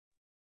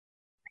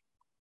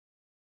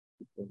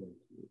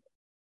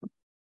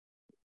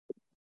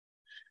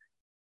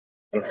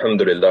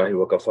الحمد لله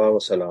وكفى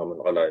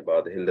وسلام على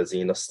عباده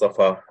الذين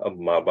اصطفى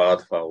أما بعد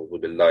فأعوذ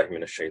بالله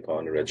من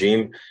الشيطان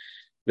الرجيم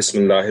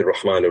بسم الله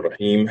الرحمن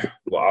الرحيم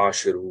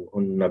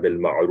وعاشروهن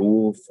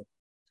بالمعروف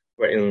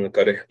وإن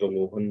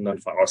كرهتموهن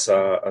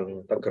فعسى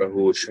أن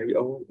تكرهوا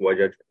شيئا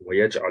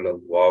ويجعل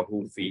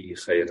الله فيه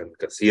خيرا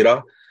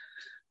كثيرا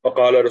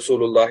وقال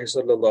رسول الله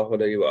صلى الله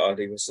عليه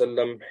وآله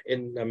وسلم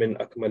إن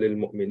من أكمل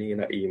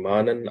المؤمنين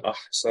إيمانا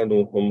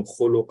أحسنهم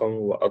خلقا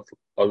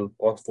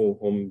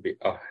وألطفهم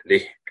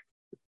بأهله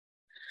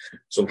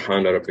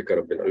سبحان ربك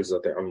رب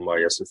العزة عما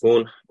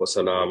يصفون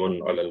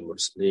وسلام على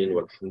المرسلين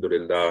والحمد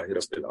لله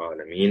رب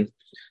العالمين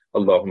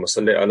اللهم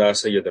صل على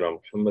سيدنا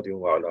محمد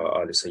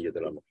وعلى آل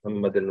سيدنا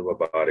محمد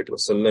وبارك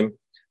وسلم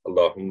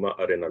اللهم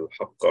أرنا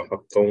الحق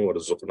حقا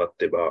وارزقنا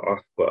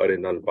اتباعه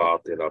وأرنا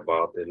الباطل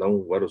باطلا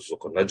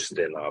وارزقنا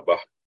اجتنابه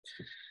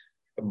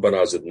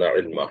ربنا زدنا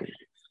علما.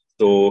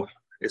 تو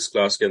اس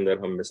کلاس کے اندر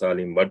ہم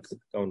مثالی مرد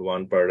کا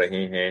عنوان پڑھ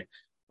رہے ہیں،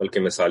 بلکہ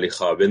مثالی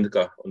خاوند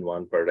کا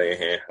عنوان پڑھ رہے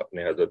ہیں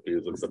اپنے حضرت پیر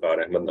ذوالفقار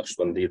احمد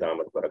نقشبندی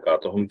دامت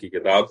برکاتہم کی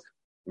کتاب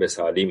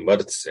مثالی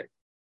مرد سے.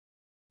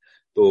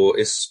 تو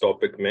اس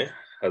ٹاپک میں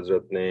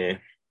حضرت نے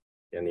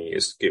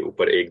اس کے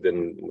اوپر ایک دن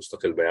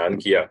مستقل بیان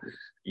کیا.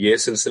 یہ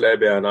سلسلہ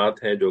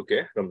بیانات ہیں جو کہ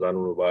رمضان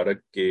المبارک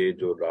کے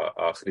جو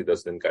آخری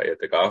 10 دن کا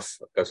اعتکاف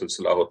کا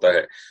سلسلہ ہوتا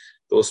ہے،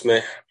 تو اس میں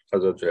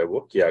حضرت جو ہے وہ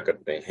کیا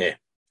کرتے ہیں.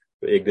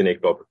 تو ایک دن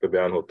ایک ٹاپک پہ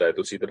بیان ہوتا ہے،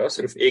 تو اسی طرح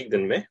صرف ایک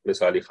دن میں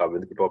مثالی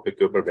خاوند کے ٹاپک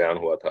کے اوپر بیان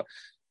ہوا تھا،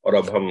 اور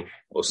اب ہم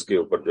اس کے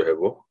اوپر جو ہے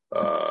وہ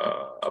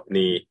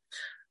اپنی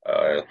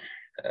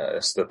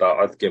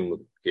استطاعت کے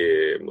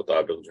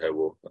مطابق جو ہے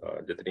وہ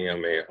جتنی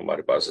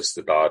ہمارے پاس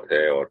استطاعت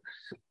ہے اور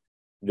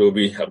جو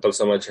بھی عقل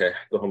سمجھ ہے،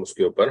 تو ہم اس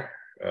کے اوپر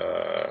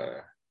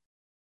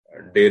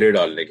ڈیرے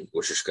ڈالنے کی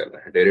کوشش کر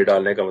رہے ہیں. ڈیرے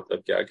ڈالنے کا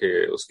مطلب کیا کہ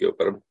اس کے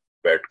اوپر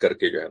بیٹھ کر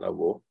کے جو ہے نا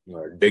وہ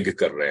ڈگ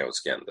کر رہے ہیں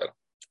اس کے اندر.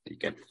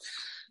 ٹھیک ہے،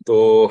 تو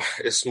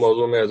اس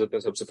موضوع میں حضرت نے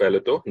سب سے پہلے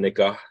تو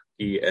نکاح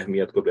کی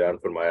اہمیت کو بیان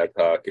فرمایا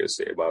تھا کہ اس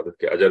سے عبادت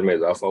کے اجر میں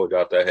اضافہ ہو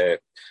جاتا ہے،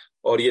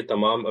 اور یہ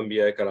تمام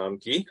انبیاء کرام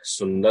کی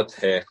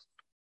سنت ہے.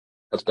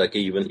 حتیٰ کہ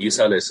ایون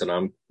عیسیٰ علیہ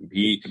السلام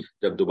بھی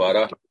جب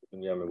دوبارہ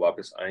دنیا میں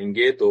واپس آئیں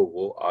گے تو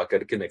وہ آ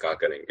کر کے نکاح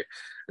کریں گے.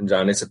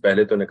 جانے سے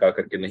پہلے تو نکاح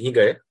کر کے نہیں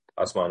گئے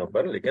آسمانوں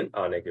پر، لیکن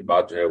آنے کے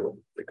بعد جو ہے وہ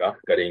نکاح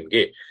کریں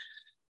گے.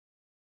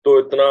 تو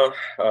اتنا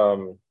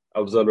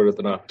افضل اور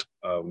اتنا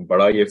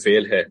بڑا یہ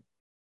فعل ہے.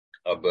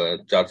 اب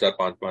 4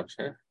 5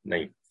 ہے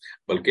نہیں،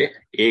 بلکہ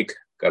ایک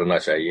کرنا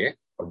چاہیے،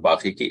 اور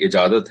باقی کی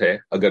اجازت ہے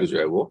اگر جو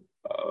ہے وہ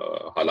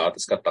حالات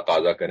اس کا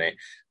تقاضا کریں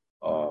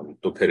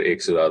تو پھر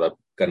ایک سے زیادہ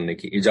کرنے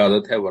کی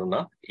اجازت ہے، ورنہ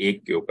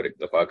ایک کے اوپر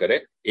اکتفا کرے.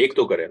 ایک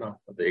تو کرے نا،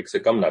 ایک سے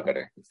کم نہ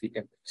کرے. ٹھیک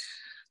ہے.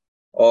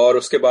 اور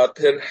اس کے بعد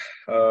پھر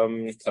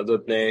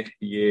حضرت نے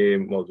یہ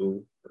موضوع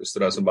اس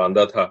طرح سے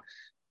باندھا تھا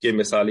کہ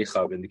مثالی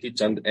خاوند کی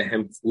چند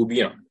اہم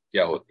خوبیاں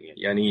کیا ہوتی ہیں،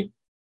 یعنی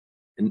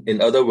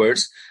ان ادر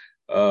ورڈز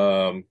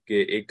کہ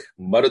ایک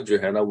مرد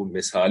جو ہے نا وہ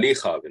مثالی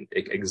خاوند،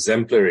 ایک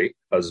ایگزمپلری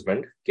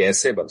ہسبینڈ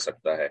کیسے بن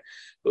سکتا ہے.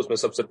 تو اس میں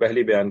سب سے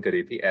پہلی بیان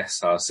کری تھی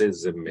احساس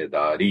ذمہ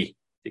داری.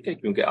 ٹھیک ہے،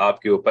 کیونکہ آپ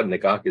کے اوپر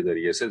نکاح کے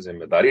ذریعے سے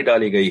ذمہ داری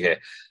ڈالی گئی ہے.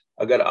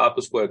 اگر آپ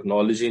اس کو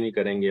ایکنالوج ہی نہیں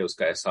کریں گے، اس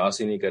کا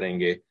احساس ہی نہیں کریں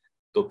گے،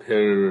 تو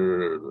پھر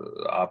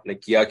آپ نے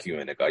کیا کیوں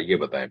ہے نکاح، یہ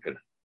بتائیں پھر.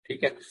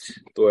 ٹھیک ہے،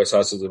 تو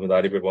احساس ذمہ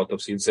داری پہ بہت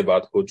تفصیل سے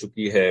بات ہو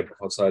چکی ہے.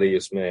 بہت ساری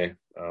اس میں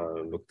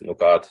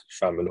نکات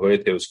شامل ہوئے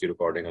تھے، اس کی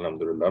ریکارڈنگ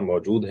الحمدللہ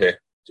موجود ہے.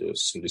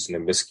 جس نے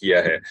مس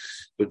کیا ہے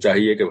تو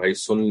چاہیے کہ بھائی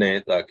سن لیں،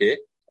 تاکہ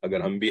اگر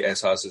ہم بھی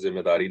احساس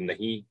ذمہ داری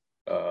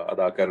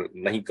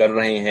نہیں کر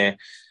رہے ہیں،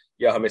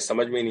 یا ہمیں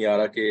سمجھ میں نہیں آ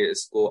رہا کہ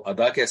اس کو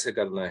ادا کیسے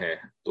کرنا ہے،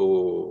 تو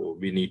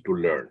وی نیڈ ٹو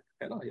لرن،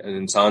 ہے نا.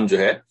 انسان جو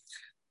ہے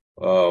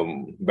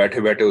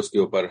بیٹھے بیٹھے اس کے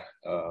اوپر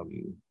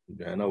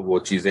جو ہے نا وہ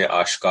چیزیں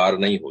آشکار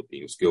نہیں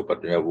ہوتی، اس کے اوپر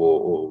جو ہے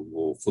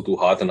وہ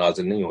فتوحات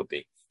نازل نہیں ہوتی.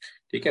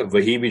 ٹھیک ہے،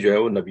 وہی بھی جو ہے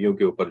وہ نبیوں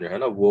کے اوپر جو ہے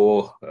نا وہ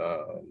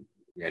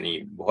یعنی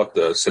بہت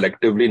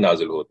سلیکٹیولی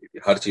نازل ہوتی تھی.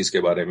 ہر چیز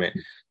کے بارے میں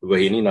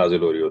وہی نہیں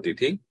نازل ہو رہی ہوتی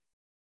تھی،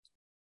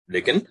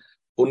 لیکن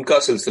ان کا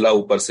سلسلہ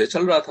اوپر سے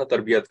چل رہا تھا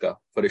تربیت کا.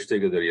 فرشتے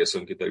کے ذریعے سے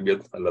ان کی تربیت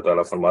اللہ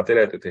تعالیٰ فرماتے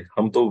رہتے تھے.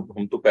 ہم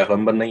تو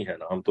پیغمبر نہیں ہے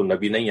نا، ہم تو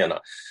نبی نہیں ہے نا.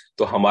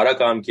 تو ہمارا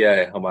کام کیا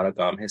ہے؟ ہمارا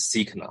کام ہے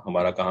سیکھنا،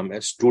 ہمارا کام ہے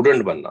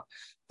اسٹوڈنٹ بننا،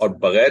 اور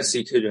بغیر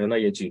سیکھے جو ہے نا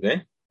یہ چیزیں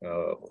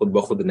خود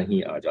بخود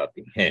نہیں آ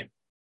جاتی ہیں.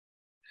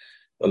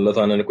 اللہ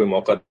تعالیٰ نے کوئی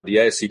موقع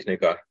دیا ہے سیکھنے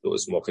کا، تو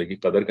اس موقع کی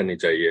قدر کرنی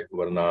چاہیے،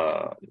 ورنہ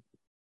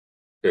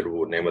پھر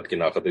وہ نعمت کی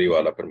ناقدری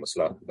والا پھر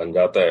مسئلہ بن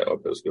جاتا ہے، اور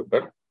پھر اس کے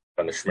اوپر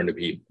پنشمنٹ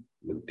بھی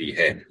ملتی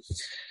ہے.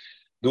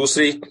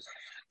 دوسری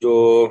جو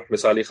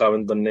مثالی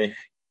خاوند بننے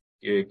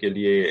کے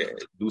لیے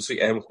دوسری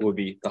اہم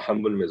خوبی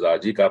تحمل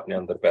مزاجی کا اپنے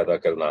اندر پیدا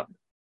کرنا،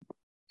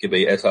 کہ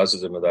بھئی احساس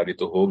ذمہ داری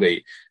تو ہو گئی،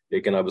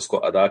 لیکن اب اس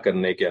کو ادا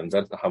کرنے کے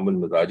اندر تحمل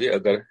مزاجی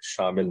اگر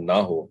شامل نہ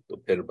ہو تو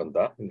پھر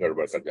بندہ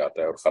گڑبڑ کر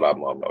جاتا ہے اور خراب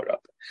معاملہ ہو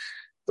جاتا ہے.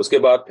 اس کے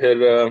بعد پھر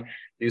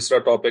تیسرا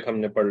ٹاپک ہم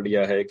نے پڑھ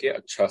لیا ہے کہ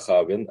اچھا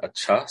خاوند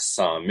اچھا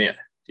سامع.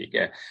 ٹھیک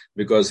ہے،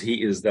 because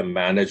he is the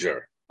manager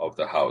of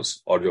the house.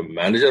 اور جو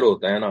مینیجر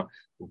ہوتا ہے نا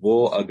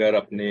وہ اگر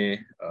اپنے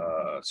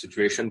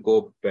سچویشن کو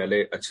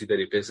پہلے اچھی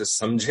طریقے سے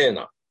سمجھے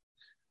نا،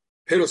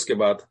 پھر اس کے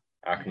بعد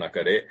ایکٹ نہ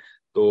کرے،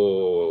 تو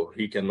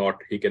he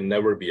can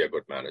never be a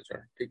good manager.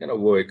 ٹھیک ہے نا،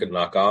 وہ ایک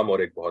ناکام اور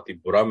ایک بہت ہی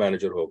برا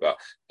مینیجر ہوگا.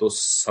 تو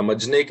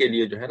سمجھنے کے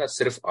لیے جو ہے نا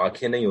صرف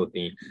آنکھیں نہیں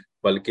ہوتی،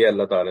 بلکہ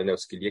اللہ تعالیٰ نے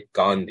اس کے لیے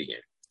کان دیے،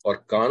 اور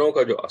کانوں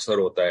کا جو اثر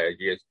ہوتا ہے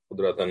یہ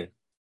قدرتاً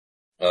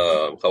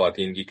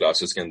خواتین کی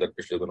کلاسز کے اندر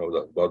پچھلے دنوں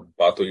بہت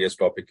بات ہوئی ہے اس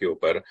ٹاپک کے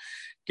اوپر،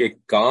 کہ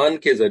کان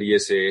کے ذریعے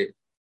سے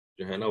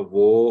جو ہے نا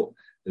وہ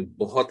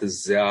بہت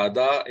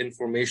زیادہ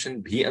انفارمیشن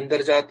بھی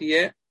اندر جاتی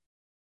ہے.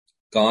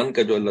 کان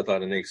کا جو اللہ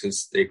تعالیٰ نے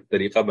ایک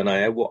طریقہ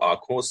بنایا ہے وہ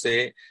آنکھوں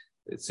سے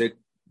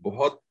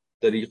بہت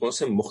طریقوں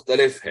سے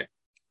مختلف ہے.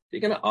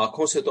 ٹھیک ہے نا،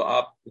 آنکھوں سے تو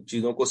آپ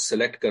چیزوں کو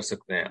سلیکٹ کر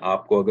سکتے ہیں،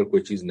 آپ کو اگر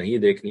کوئی چیز نہیں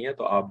دیکھنی ہے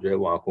تو آپ جو ہے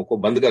وہ آنکھوں کو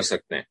بند کر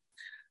سکتے ہیں.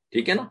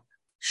 ٹھیک ہے نا،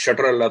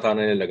 شٹر اللہ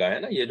تعالیٰ نے لگایا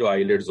نا، یہ جو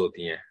آئی لیڈز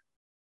ہوتی ہیں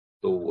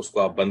تو اس کو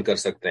آپ بند کر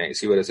سکتے ہیں.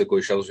 اسی وجہ سے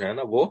کوئی شخص جو ہے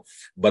نا وہ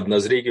بد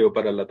نظری کے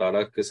اوپر اللہ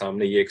تعالیٰ کے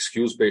سامنے یہ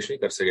ایکسکیوز پیش نہیں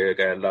کر سکے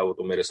کہ اللہ وہ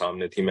تو میرے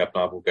سامنے تھی، میں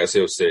اپنا آپ کو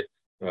کیسے اس سے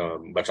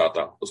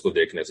بچاتا اس کو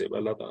دیکھنے سے.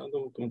 اللہ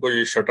تعالیٰ تم کو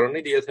یہ شٹر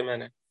نہیں دیے تھے، میں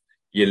نے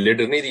یہ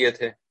لڈ نہیں دیے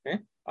تھے،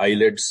 آئی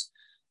لیڈز،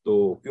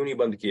 تو کیوں نہیں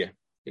بند کیے.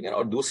 ٹھیک ہے.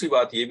 اور دوسری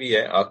بات یہ بھی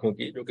ہے آنکھوں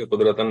کی، جو کہ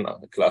قدرتاً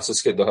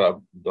کلاسز کے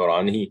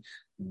دوران ہی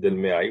دل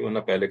میں آئی، ورنہ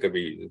پہلے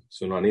کبھی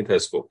سنا نہیں تھا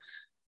اس کو.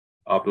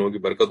 آپ لوگوں کی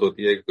برکت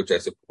ہوتی ہے کہ کچھ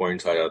ایسے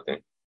پوائنٹس آ جاتے ہیں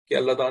کہ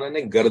اللہ تعالیٰ نے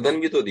گردن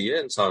بھی تو دی ہے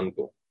انسان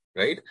کو،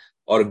 رائٹ.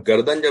 اور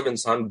گردن جب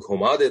انسان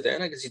گھما دیتا ہے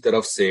نا کسی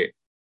طرف سے،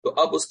 تو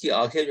اب اس کی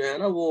آنکھیں جو ہے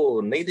نا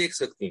وہ نہیں دیکھ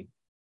سکتی،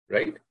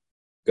 رائٹ.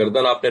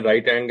 گردن آپ نے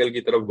رائٹ اینگل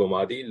کی طرف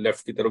گھما دی،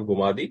 لیفٹ کی طرف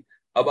گھما دی،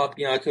 اب آپ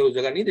کی آنکھیں اس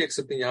جگہ نہیں دیکھ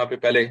سکتی جہاں پہ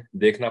پہلے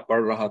دیکھنا پڑ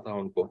رہا تھا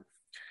ان کو.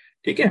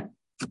 ٹھیک ہے،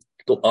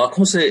 تو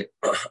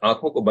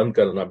آنکھوں کو بند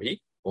کرنا بھی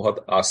بہت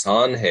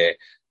آسان ہے،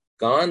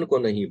 کان کو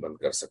نہیں بند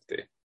کر سکتے.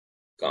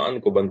 کان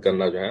کو بند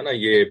کرنا جو ہے نا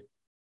یہ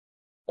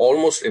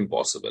آلموسٹ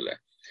امپاسبل ہے.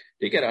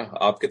 ٹھیک ہے نا،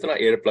 آپ کتنا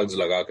ایئر پلگز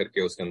لگا کر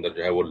کے اس کے اندر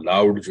جو ہے وہ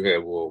لاؤڈ جو ہے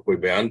وہ کوئی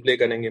بیان پلے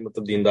کریں گے،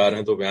 مطلب دیندار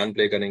ہیں تو بیان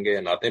پلے کریں گے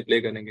یا نعتیں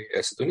پلے کریں گے،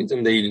 ایسے تو نہیں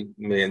زندگی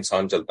میں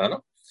انسان چلتا نا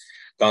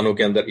کانوں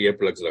کے اندر ایئر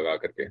پلگز لگا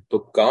کر کے. تو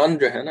کان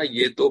جو ہے نا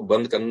یہ تو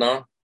بند کرنا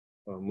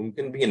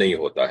ممکن بھی نہیں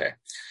ہوتا ہے.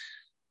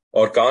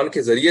 اور کان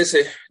کے ذریعے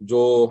سے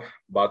جو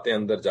باتیں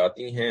اندر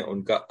جاتی ہیں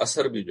ان کا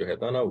اثر بھی جو ہے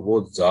نا وہ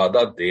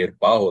زیادہ دیر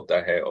پا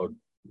ہوتا ہے، اور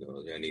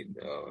یعنی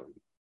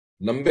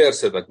لمبے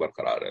عرصے تک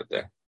برقرار رہتا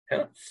ہے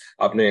نا.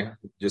 آپ نے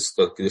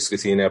جس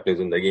کسی نے اپنی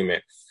زندگی میں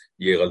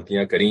یہ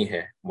غلطیاں کری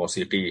ہیں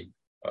موسیقی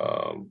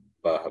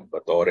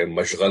بطور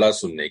مشغلہ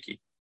سننے کی،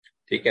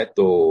 ٹھیک ہے،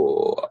 تو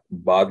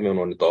بعد میں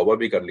انہوں نے توبہ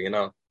بھی کر لی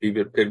نا،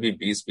 پھر بھی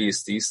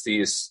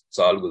 20-30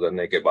 سال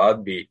گزرنے کے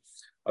بعد بھی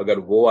اگر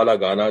وہ والا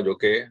گانا جو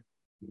کہ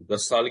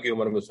 10 سال کی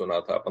عمر میں سنا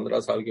تھا، 15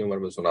 سال کی عمر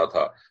میں سنا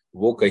تھا،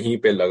 وہ کہیں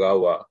پہ لگا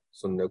ہوا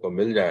سننے کو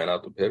مل جائے نا،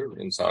 تو پھر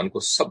انسان کو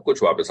سب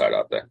کچھ واپس آ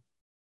جاتا ہے،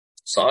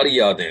 ساری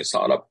یادیں،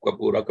 سارا کا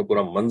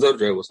پورا منظر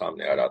جو ہے وہ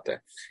سامنے آ جاتا ہے.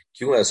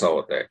 کیوں ایسا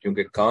ہوتا ہے؟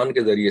 کیونکہ کان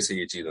کے ذریعے سے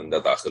یہ چیز اندر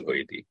داخل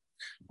ہوئی تھی،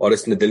 اور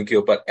اس نے دل کے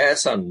اوپر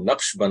ایسا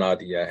نقش بنا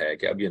دیا ہے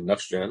کہ اب یہ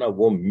نقش جو ہے نا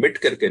وہ مٹ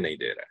کر کے نہیں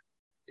دے رہا ہے.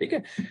 ٹھیک ہے،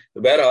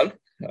 تو بہرحال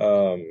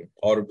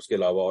اور اس کے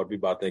علاوہ اور بھی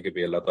باتیں کہ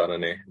بھی اللہ تعالیٰ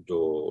نے جو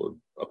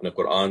اپنے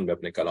قرآن میں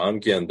اپنے کلام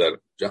کے اندر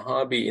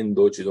جہاں بھی ان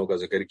دو چیزوں کا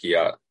ذکر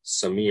کیا،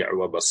 سمیع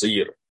و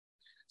بصیر،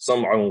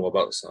 سمع و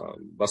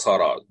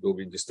بصارہ، جو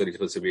بھی جس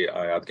طریقے سے بھی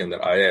آیات کے اندر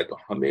آیا ہے، تو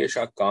ہمیشہ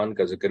کان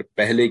کا ذکر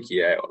پہلے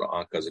کیا ہے اور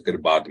آنکھ کا ذکر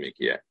بعد میں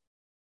کیا ہے،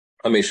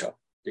 ہمیشہ.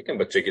 ٹھیک ہے،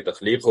 بچے کی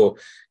تخلیق ہو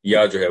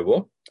یا جو ہے وہ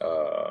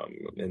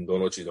ان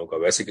دونوں چیزوں کا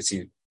ویسے کسی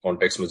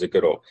کانٹیکس میں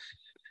ذکر ہو.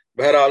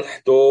 بہرحال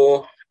تو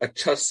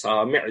اچھا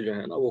سامع جو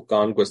ہے نا وہ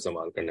کان کو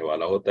استعمال کرنے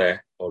والا ہوتا ہے،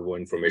 اور وہ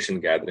انفارمیشن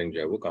گیدرنگ جو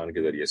ہے وہ کان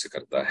کے ذریعے سے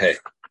کرتا ہے.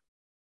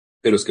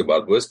 پھر اس کے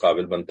بعد وہ اس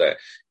قابل بنتا ہے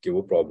کہ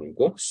وہ پرابلم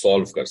کو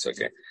سالو کر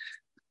سکے.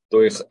 تو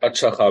ایک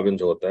اچھا خاوند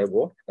جو ہوتا ہے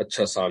وہ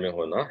اچھا سامع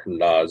ہونا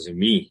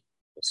لازمی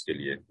اس کے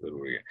لیے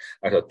ضروری ہے.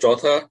 اچھا،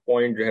 چوتھا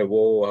پوائنٹ جو ہے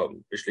وہ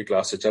پچھلی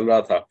کلاس سے چل رہا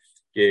تھا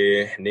کہ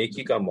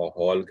نیکی کا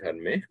ماحول گھر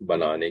میں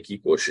بنانے کی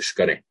کوشش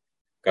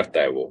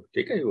کرتا ہے وہ.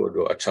 ٹھیک ہے، وہ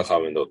جو اچھا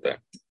خاوند ہوتا ہے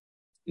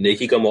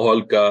نیکی کا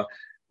ماحول کا،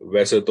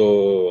 ویسے تو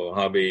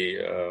ہاں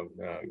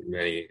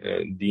بھائی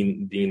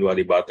دین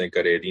والی باتیں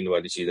کرے، دین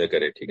والی چیزیں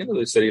کرے، ٹھیک ہے نا، تو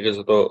اس طریقے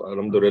سے تو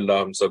الحمدللہ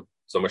ہم سب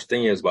سمجھتے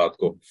ہی ہیں اس بات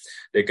کو.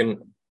 لیکن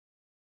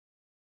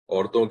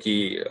عورتوں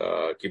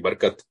کی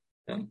برکت،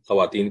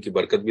 خواتین کی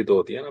برکت بھی تو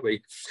ہوتی ہے نا بھائی.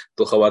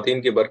 تو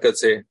خواتین کی برکت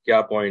سے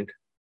کیا پوائنٹ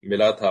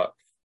ملا تھا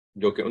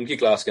جو کہ ان کی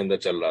کلاس کے اندر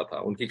چل رہا تھا.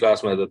 ان کی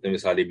کلاس میں حضرت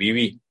مثالی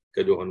بیوی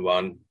کا جو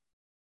عنوان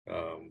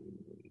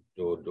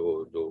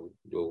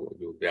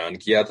جو بیان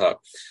کیا تھا،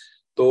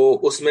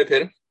 تو اس میں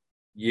پھر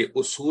یہ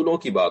اصولوں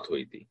کی بات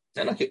ہوئی تھی،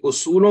 ہے نا، کہ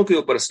اصولوں کے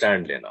اوپر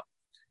سٹینڈ لینا.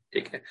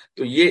 ٹھیک ہے،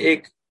 تو یہ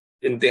ایک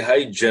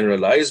انتہائی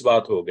جنرلائز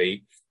بات ہو گئی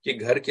کہ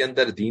گھر کے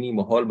اندر دینی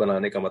ماحول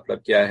بنانے کا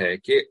مطلب کیا ہے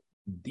کہ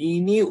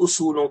دینی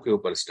اصولوں کے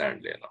اوپر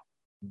سٹینڈ لینا،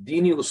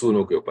 دینی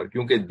اصولوں کے اوپر،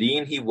 کیونکہ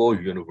دین ہی وہ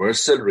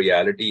یونیورسل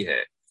ریالٹی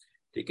ہے،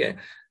 ٹھیک ہے،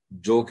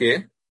 جو کہ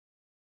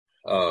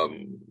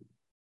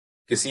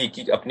کسی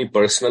کی اپنی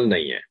پرسنل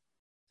نہیں ہے.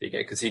 ٹھیک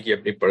ہے، کسی کی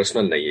اپنی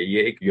پرسنل نہیں ہے،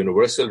 یہ ایک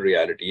یونیورسل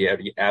ریالٹی ہے اور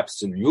یہ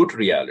ایبسلیوٹ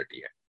ریالٹی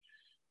ہے.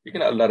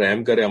 لیکن اللہ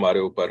رحم کرے ہمارے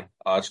اوپر،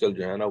 آج کل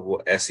جو ہے نا وہ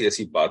ایسی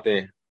ایسی باتیں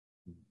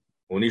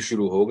ہونی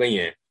شروع ہو گئی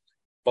ہیں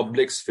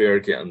پبلک سفیئر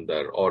کے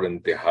اندر، اور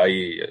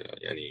انتہائی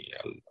یعنی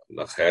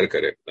اللہ خیر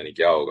کرے، پتہ نہیں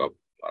کیا ہوگا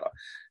ہمارا،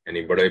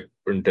 یعنی بڑے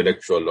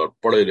انٹلیکچوئل اور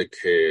پڑھے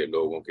لکھے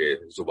لوگوں کے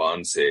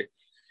زبان سے،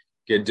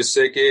 کہ جس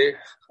سے کہ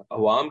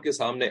عوام کے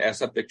سامنے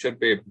ایسا پکچر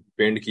پہ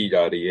پینٹ کی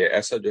جا رہی ہے،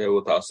 ایسا جو ہے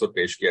وہ تاثر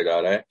پیش کیا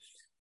جا رہا ہے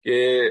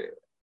کہ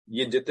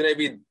یہ جتنے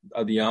بھی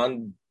ادیان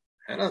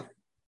ہے نا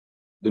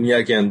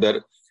دنیا کے اندر،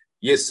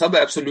 یہ سب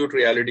ایبسولوٹ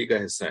ریالٹی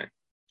کا حصہ ہیں،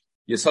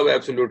 یہ سب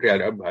ایبسولوٹ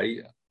ریالٹی۔ اب بھائی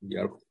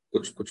یار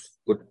کچھ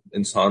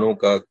انسانوں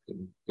کا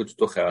کچھ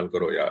تو خیال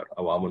کرو یار،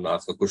 عوام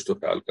الناس کا کچھ تو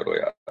خیال کرو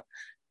یار،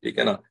 ٹھیک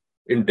ہے نا؟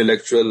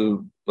 انٹلیکچوئل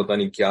پتہ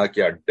نہیں کیا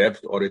کیا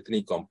ڈیپتھ اور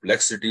اتنی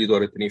کمپلیکسٹیز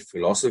اور اتنی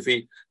فلسفی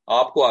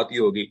آپ کو آتی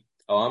ہوگی،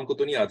 عوام کو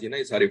تو نہیں آتی نا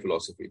یہ ساری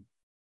فلسفی۔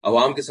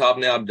 عوام کے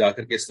سامنے آپ جا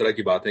کر کے اس طرح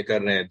کی باتیں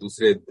کر رہے ہیں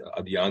دوسرے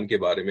ادیان کے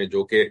بارے میں،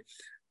 جو کہ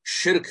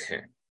شرک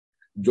ہیں،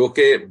 جو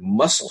کہ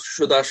مسخ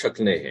شدہ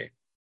شکلیں ہیں،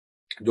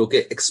 جو کہ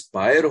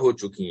ایکسپائر ہو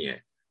چکی ہیں،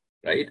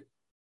 رائٹ؟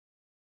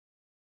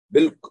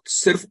 بالکل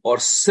صرف اور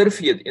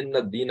صرف یہ ان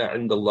الدین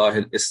عند اللہ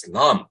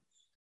الاسلام،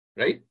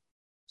 رائٹ؟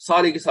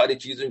 ساری کی ساری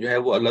چیزیں جو ہے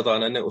وہ اللہ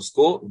تعالیٰ نے اس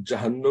کو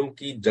جہنم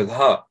کی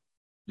جگہ،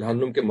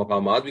 جہنم کے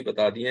مقامات بھی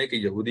بتا دیے ہیں کہ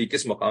یہودی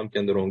کس مقام کے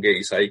اندر ہوں گے،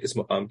 عیسائی کس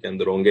مقام کے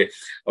اندر ہوں گے،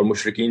 اور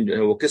مشرکین جو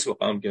ہیں وہ کس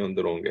مقام کے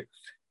اندر ہوں گے۔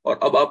 اور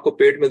اب آپ کو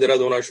پیٹ میں درد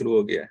ہونا شروع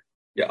ہو گیا ہے،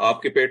 یا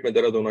آپ کے پیٹ میں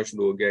درد ہونا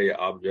شروع ہو گیا ہے، یا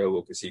آپ جو ہے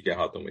وہ کسی کے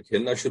ہاتھوں میں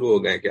کھیلنا شروع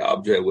ہو گئے کہ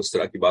آپ جو ہے وہ اس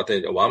طرح کی باتیں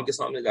عوام کے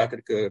سامنے جا کر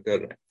کر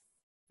رہے ہیں۔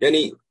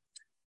 یعنی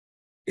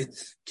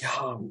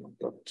کیا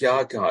مطلب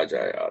کیا کہا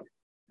جائے یار،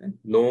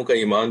 لوگوں کا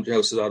ایمان جو ہے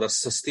اس سے زیادہ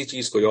سستی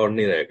چیز کوئی اور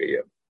نہیں رہ گئی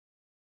ہے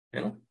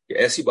نا، کہ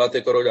ایسی باتیں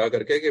کرو جا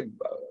کر کے کہ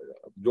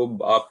جو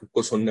آپ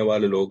کو سننے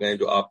والے لوگ ہیں،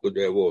 جو آپ کو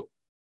جو ہے وہ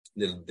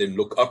they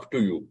look up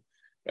to you،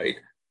 right؟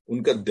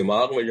 ان کا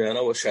دماغ میں جو ہے نا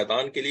وہ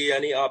شیطان کے لیے،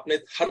 یعنی آپ نے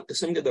ہر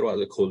قسم کے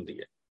دروازے کھول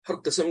دیے، ہر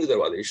قسم کے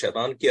دروازے۔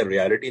 شیطان کی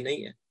ریالٹی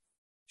نہیں ہے،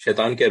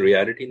 شیطان کی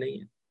ریالٹی نہیں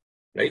ہے،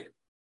 رائٹ؟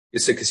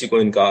 اس سے کسی کو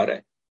انکار ہے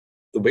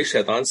تو بھئی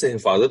شیطان سے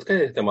حفاظت کا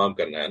اہتمام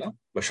کرنا ہے نا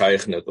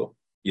مشائخ نے، تو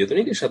یہ تو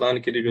نہیں کہ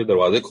شیطان کے لیے جو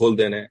دروازے کھول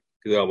دینے ہیں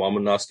کہ عوام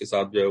الناس کے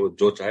ساتھ جو ہے وہ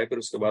جو چاہے پھر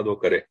اس کے بعد وہ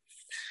کرے۔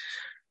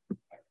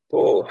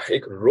 تو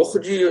ایک رخ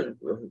جی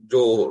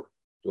جو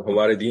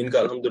ہمارے دین کا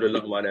الحمدللہ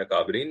ہمارے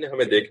اکابرین نے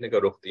ہمیں دیکھنے کا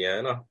رخ دیا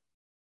ہے نا،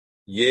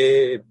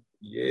 یہ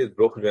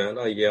رخ جو ہے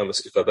نا، یہ ہم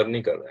اس کی قدر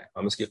نہیں کر رہے ہیں،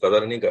 ہم اس کی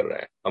قدر نہیں کر رہے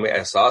ہیں، ہمیں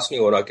احساس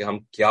نہیں ہو رہا کہ ہم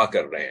کیا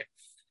کر رہے ہیں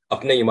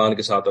اپنے ایمان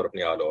کے ساتھ اور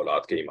اپنی آل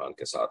اولاد کے ایمان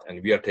کے ساتھ،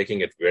 and we are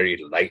taking it very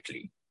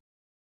lightly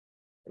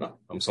نا۔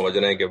 ہم سمجھ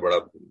رہے ہیں کہ بڑا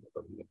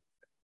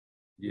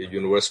یہ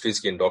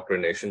یونیورسٹیز کی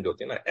انڈاکٹرینیشن جو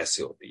ہوتی ہے نا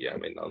ایسے ہوتی ہے،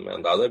 ہمیں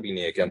اندازہ بھی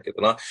نہیں ہے کہ ہم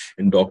کتنا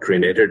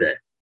انڈاکٹرینیٹڈ ہیں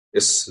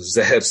اس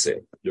زہر سے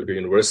جو کہ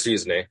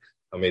یونیورسٹیز نے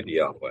ہمیں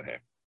دیا ہوا ہے۔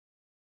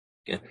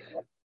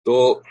 تو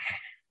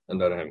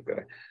اللہ رحم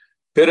کرے۔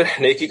 پھر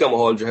نیکی کا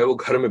ماحول جو ہے وہ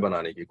گھر میں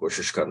بنانے کی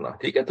کوشش کرنا،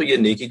 ٹھیک ہے؟ تو یہ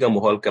نیکی کا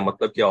ماحول کا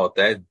مطلب کیا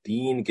ہوتا ہے؟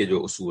 دین کے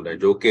جو اصول ہیں،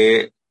 جو کہ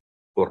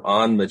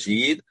قرآن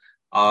مجید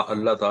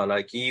اللہ تعالیٰ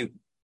کی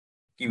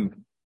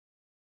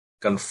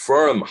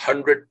کنفرم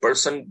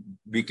 100%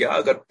 بھی کیا،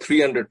 اگر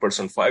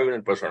 300%،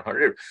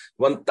 500%،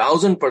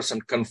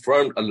 1000%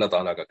 کنفرم اللہ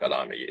تعالیٰ کا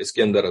کلام ہے یہ، اس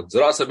کے اندر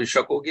ذرا سا بھی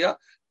شک ہو گیا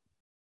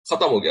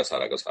ختم ہو گیا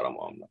سارا کا سارا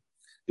معاملہ۔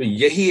 تو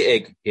یہی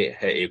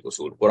ایک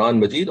اصول قرآن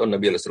مجید اور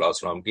نبی علیہ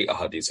السلام کی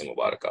احادیث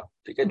مبارکہ،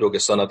 ٹھیک ہے، جو کہ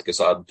سند کے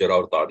ساتھ جرح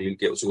اور تعدیل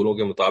کے اصولوں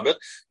کے مطابق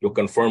جو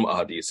کنفرم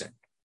احادیث ہیں،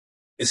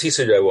 اسی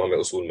سے جو ہے وہ ہمیں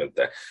اصول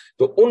ملتا ہے۔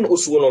 تو ان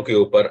اصولوں کے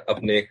اوپر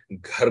اپنے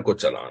گھر کو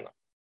چلانا،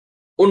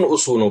 ان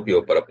اصولوں کے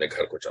اوپر اپنے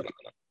گھر کو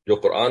چلانا جو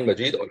قرآن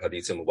مجید اور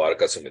حدیث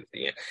مبارکہ سے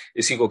ملتی ہیں،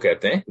 اسی کو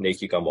کہتے ہیں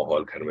نیکی کا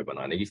ماحول گھر میں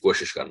بنانے کی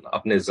کوشش کرنا۔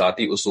 اپنے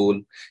ذاتی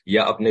اصول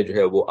یا اپنے جو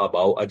ہے وہ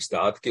آباء و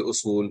اجداد کے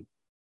اصول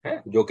ہیں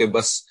جو کہ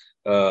بس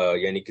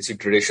یعنی کسی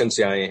ٹریڈیشن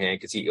سے آئے ہیں،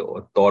 کسی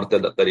طور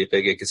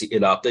طریقے کے، کسی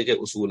علاقے کے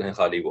اصول ہیں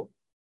خالی، وہ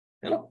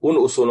ہے نا، ان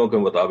اصولوں کے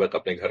مطابق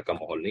اپنے گھر کا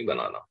ماحول نہیں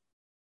بنانا،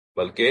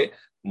 بلکہ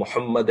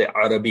محمد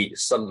عربی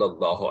صلی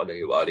اللہ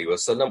علیہ وآلہ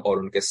وسلم اور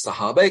ان کے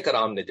صحابہ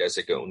کرام نے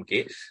جیسے کہ ان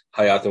کی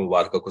حیات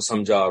مبارکہ کو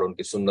سمجھا اور ان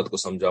کی سنت کو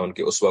سمجھا، ان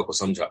کی اسوہ کو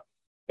سمجھا،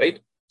 رائٹ؟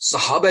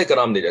 صحابہ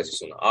کرام نے جیسے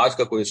سنا، آج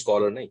کا کوئی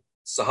اسکالر نہیں،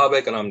 صحابہ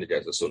کرام نے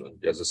جیسے سنا،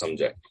 جیسے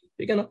سمجھا ہے،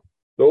 ٹھیک ہے نا؟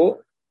 تو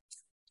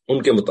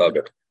ان کے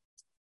مطابق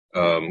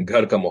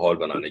گھر کا ماحول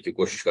بنانے کی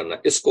کوشش کرنا،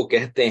 اس کو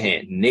کہتے ہیں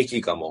نیکی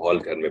کا ماحول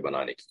گھر میں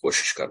بنانے کی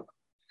کوشش کرنا،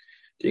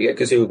 ٹھیک ہے؟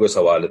 کسی کو کوئی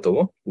سوال ہے تو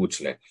وہ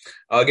پوچھ لیں۔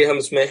 آگے ہم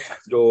اس میں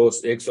جو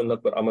ایک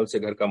سنت پر عمل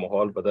سے گھر کا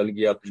ماحول بدل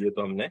گیا، تو یہ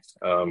تو ہم نے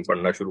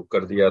پڑھنا شروع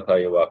کر دیا تھا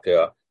یہ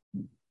واقعہ،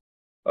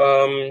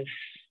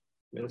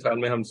 میرے خیال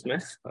میں ہم اس میں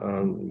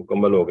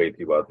مکمل ہو گئی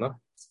تھی بات نا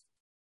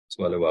اس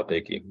والے واقعے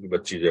کی۔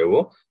 بچی جو ہے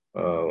وہ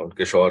ان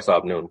کے شوہر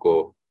صاحب نے ان کو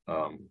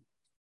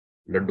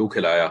لڈو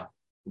کھلایا،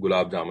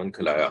 گلاب جامن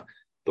کھلایا،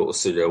 تو اس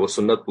سے جو ہے وہ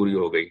سنت پوری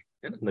ہو گئی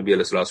ہے نا۔ نبی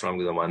علیہ السلام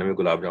کے زمانے میں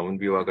گلاب جامن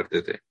بھی ہوا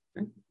کرتے تھے،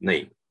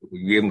 نہیں،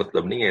 یہ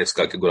مطلب نہیں ہے اس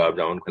کا کہ گلاب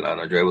جامن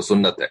کھلانا جو ہے وہ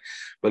سنت ہے،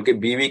 بلکہ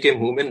بیوی کے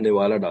منہ میں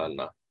نوالا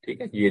ڈالنا،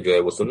 ٹھیک ہے، یہ جو ہے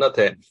وہ سنت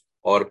ہے۔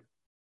 اور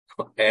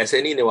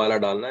ایسے نہیں نوالا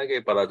ڈالنا ہے کہ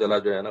پتہ چلا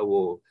جو ہے نا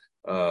وہ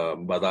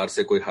بازار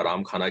سے کوئی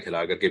حرام کھانا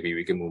کھلا کر کے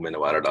بیوی کے منہ میں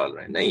نوارا ڈال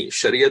رہے ہیں. نہیں،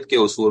 شریعت کے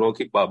اصولوں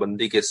کی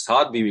پابندی کے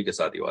ساتھ بیوی کے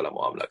ساتھ یہ والا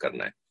معاملہ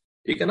کرنا ہے.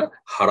 ٹھیک ہے نا.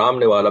 حرام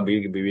نوالا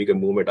بیوی کے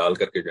منہ میں ڈال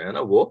کر کے جو ہے نا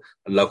وہ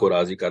اللہ کو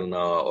راضی کرنا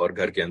اور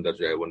گھر کے اندر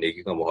جو ہے وہ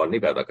نیکی کا ماحول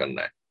نہیں پیدا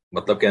کرنا ہے.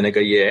 مطلب کہنے کا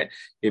یہ ہے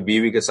کہ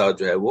بیوی کے ساتھ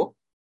جو ہے وہ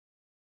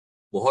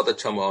بہت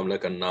اچھا معاملہ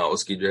کرنا،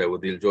 اس کی جو ہے وہ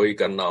دل جوئی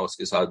کرنا، اس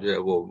کے ساتھ جو ہے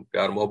وہ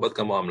پیار محبت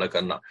کا معاملہ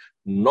کرنا،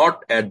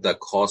 not at the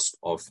cost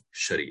of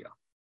Shariah,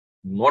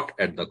 not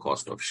at the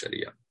cost of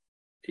شریعہ.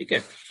 ٹھیک ہے.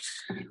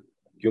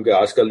 کیونکہ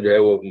آج کل جو ہے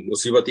وہ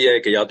مصیبت یہ ہے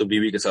کہ یا تو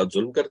بیوی کے ساتھ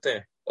ظلم کرتے ہیں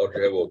اور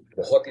جو ہے وہ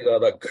بہت ہی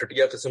زیادہ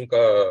گھٹیا قسم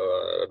کا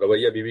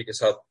رویہ بیوی کے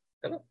ساتھ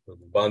ہے نا،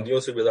 باندیوں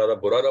سے بھی زیادہ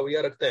برا رویہ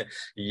رکھتے ہیں،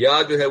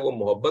 یا جو ہے وہ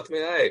محبت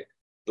میں آئے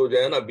تو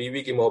جو ہے نا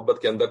بیوی کی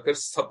محبت کے اندر پھر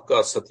سب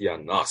کا ستیہ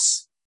ناس.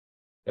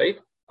 رائٹ.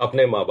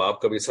 اپنے ماں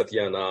باپ کا بھی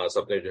ستیہ ناس،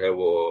 اپنے جو ہے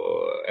وہ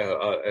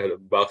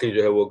باقی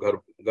جو ہے وہ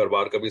گھر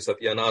بار کا بھی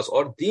ستیہ ناس،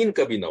 اور دین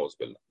کا بھی نعوذ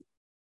باللہ.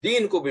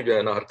 دین کو بھی جو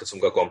ہے نا ہر قسم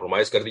کا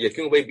کمپرومائز کر دیا.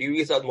 کیوں بھائی؟ بیوی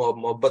کے ساتھ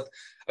محبت،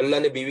 اللہ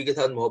نے بیوی کے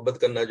ساتھ محبت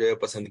کرنا جو ہے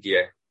پسند کیا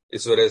ہے،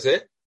 اس وجہ سے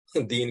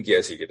دین کی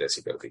ایسی کی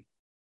تیسی کر دی.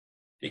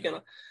 ٹھیک ہے نا.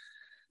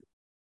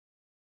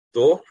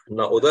 تو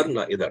نہ ادھر نہ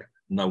ادھر،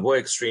 نہ وہ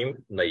ایکسٹریم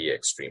نہ یہ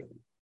ایکسٹریم.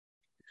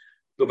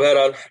 تو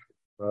بہرحال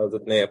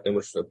حضرت نے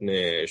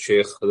اپنے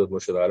شیخ حضرت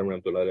مرشد عالم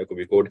رحمۃ اللہ علیہ کو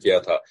بھی کوٹ کیا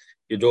تھا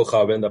کہ جو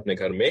خاوند اپنے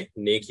گھر میں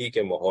نیکی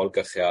کے ماحول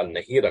کا خیال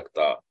نہیں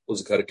رکھتا،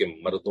 اس گھر کے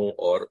مردوں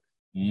اور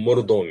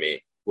مردوں میں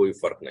کوئی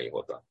فرق نہیں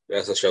ہوتا.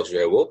 ایسا شخص جو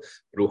ہے وہ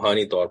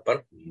روحانی طور پر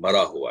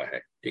مرا ہوا ہے.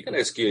 ٹھیک ہے نا.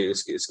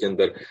 اس کے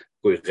اندر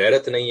کوئی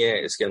غیرت نہیں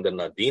ہے، اس کے اندر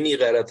نہ دینی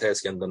غیرت ہے،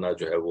 اس کے اندر نہ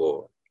جو ہے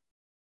وہ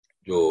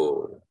جو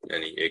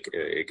یعنی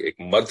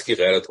ایک مرد کی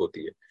غیرت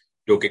ہوتی ہے،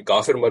 جو کہ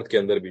کافر مرد کے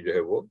اندر بھی جو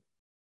ہے وہ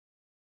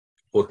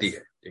ہوتی ہے.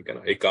 ٹھیک ہے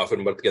نا. ایک کافر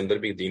مرد کے اندر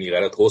بھی دینی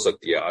غیرت ہو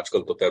سکتی ہے. آج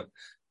کل تو خیر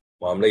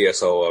معاملہ ہی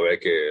ایسا ہوا ہے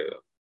کہ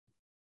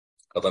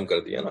ختم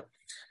کر دیا نا.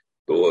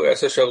 تو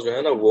ایسا شخص جو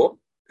ہے نا وہ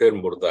پھر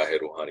مردہ ہے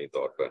روحانی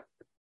طور پر.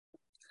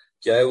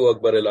 کیا ہے وہ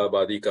اکبر الہ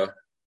آبادی کا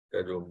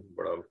جو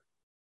بڑا،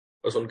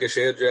 بس ان کے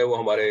شعر جو ہے وہ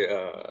ہمارے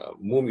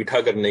منہ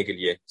میٹھا کرنے کے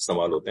لیے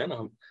استعمال ہوتے ہیں نا.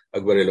 ہم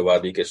اکبر الہ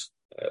آبادی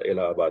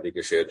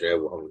کے شعر جو ہے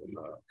وہ ہم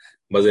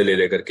مزے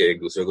لے کر کے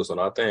ایک دوسرے کو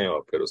سناتے ہیں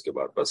اور پھر اس کے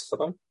بعد بس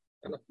ختم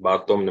ہے نا.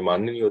 بات تو ہم نے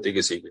ماننی نہیں ہوتی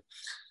کسی کی.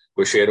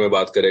 کوئی شعر میں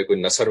بات کرے،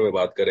 کوئی نثر میں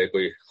بات کرے،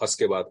 کوئی ہنس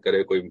کے بات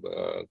کرے،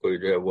 کوئی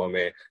جو ہے وہ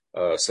ہمیں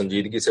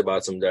سنجیدگی سے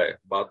بات سمجھائے،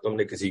 بات تو ہم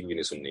نے کسی کی بھی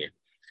نہیں سننی ہے.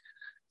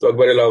 تو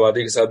اکبر الہ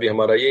آبادی کے ساتھ بھی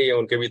ہمارا یہی ہے.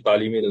 ان کے بھی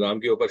تعلیمی نظام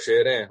کے اوپر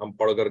شعر ہیں، ہم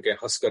پڑھ کر کے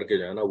ہنس کر کے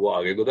جو ہے نا وہ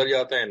آگے گزر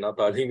جاتے ہیں. نہ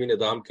تعلیمی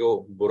نظام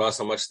کو برا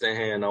سمجھتے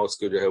ہیں، نہ اس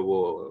کو جو ہے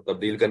وہ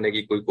تبدیل کرنے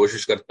کی کوئی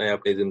کوشش کرتے ہیں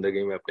اپنی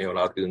زندگی میں، اپنی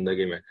اولاد کی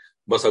زندگی میں.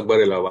 بس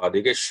اکبر الہ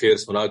آبادی کے شعر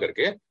سنا کر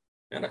کے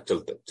ہے نا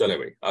چلیں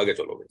بھائی آگے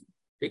چلو بھائی.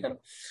 ٹھیک ہے نا.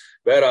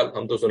 بہرحال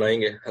ہم تو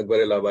سنائیں گے.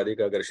 اکبر الہ آبادی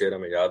کا اگر شعر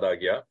ہمیں یاد آ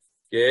گیا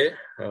کہ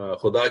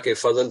خدا کے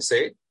فضل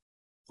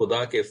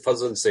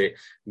سے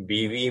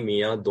بیوی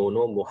میاں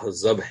دونوں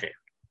مہذب ہیں،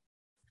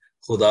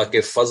 خدا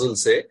کے فضل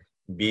سے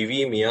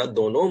بیوی میاں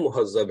دونوں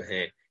مہذب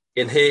ہیں،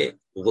 انہیں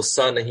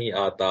غصہ نہیں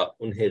آتا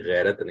انہیں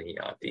غیرت نہیں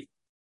آتی،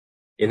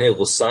 انہیں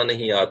غصہ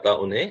نہیں آتا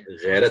انہیں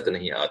غیرت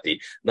نہیں آتی.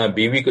 نہ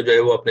بیوی کو جو ہے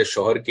وہ اپنے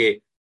شوہر کے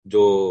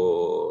جو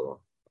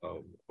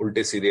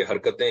الٹے سیدھے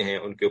حرکتیں ہیں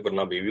ان کے اوپر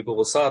نہ بیوی کو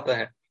غصہ آتا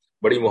ہے.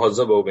 بڑی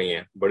مہذب ہو گئی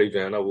ہیں، بڑی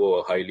جو ہے نا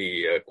وہ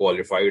ہائیلی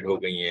کوالیفائڈ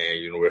ہو گئی ہیں،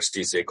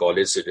 یونیورسٹی سے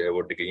کالج سے جو ہے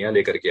وہ ڈگریاں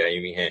لے کر کے آئی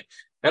ہوئی ہیں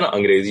ہے نا،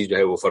 انگریزی جو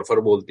ہے وہ فرفر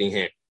بولتی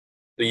ہیں.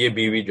 تو یہ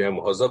بیوی جو ہے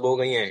مہذب ہو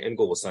گئی ہیں، ان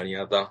کو غصہ نہیں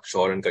آتا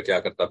شوہر ان کا کیا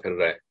کرتا پھر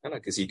رہا ہے نا،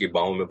 کسی کی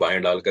باؤں میں بائیں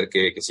ڈال کر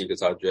کے کسی کے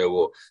ساتھ جو ہے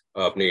وہ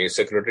اپنی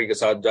سیکرٹری کے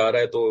ساتھ جا رہا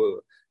ہے. تو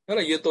ہے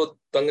نا یہ تو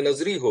تنگ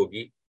نظری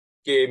ہوگی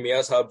کہ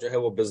میاں صاحب جو ہے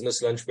وہ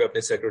بزنس لنچ پہ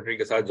اپنے سیکرٹری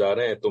کے ساتھ جا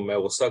رہے ہیں تو میں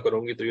غصہ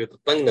کروں گی، تو یہ تو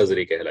تنگ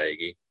نظری کہلائے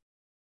گی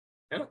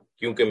ہے نا.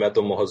 کیونکہ میں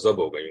تو مہذب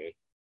ہو گئی ہوں،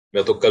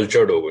 میں تو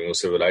کلچرڈ ہو گئی ہوں،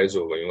 سویلائز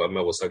ہو گئی ہوں، اب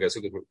میں غصہ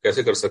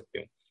کیسے کر سکتی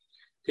ہوں.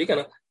 ٹھیک ہے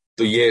نا.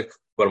 تو یہ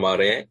فرما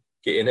رہے ہیں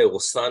کہ انہیں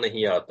غصہ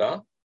نہیں آتا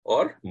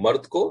اور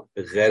مرد کو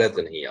غیرت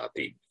نہیں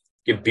آتی.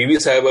 کہ بیوی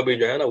صاحبہ بھی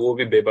جو ہے نا وہ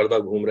بھی بے پردہ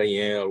گھوم رہی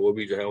ہیں اور وہ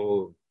بھی جو ہے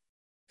وہ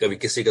کبھی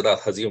کسی کے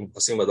ساتھ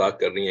ہنسی مذاق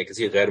کر رہی ہیں،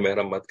 کسی غیر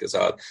محرم مرد کے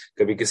ساتھ،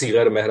 کبھی کسی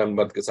غیر محرم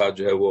مرد کے ساتھ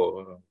جو ہے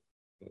وہ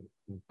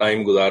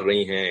ٹائم گزار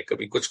رہی ہیں،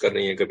 کبھی کچھ کر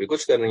رہی ہیں کبھی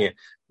کچھ کر رہی ہیں.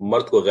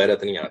 مرد کو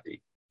غیرت نہیں آتی.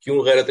 کیوں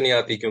غیرت نہیں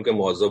آتی؟ کیونکہ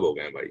مہذب ہو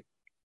گئے ہیں بھائی.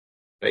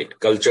 رائٹ.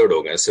 کلچرڈ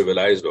ہو گئے،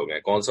 سویلائزڈ ہو گئے.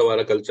 کون سا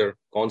والا کلچر؟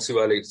 کون سی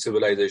والی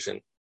سویلائزیشن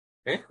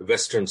ہے؟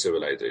 ویسٹرن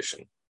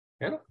سویلائزیشن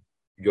ہے نا،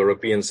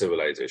 یورپین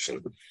سویلائزیشن.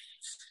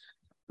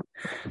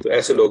 تو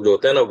ایسے لوگ جو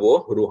ہوتے ہیں نا وہ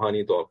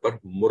روحانی طور پر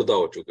مردہ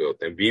ہو چکے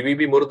ہوتے ہیں. بیوی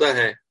بھی مردہ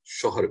ہے،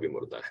 شوہر بھی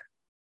مردہ ہے.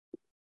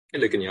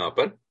 لیکن یہاں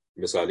پر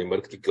مثالی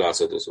مرد کی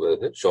کلاس ہے تو اس وجہ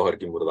سے شوہر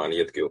کی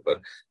مردانیت کے اوپر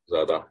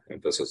زیادہ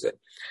امفسس ہے.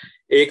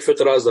 ایک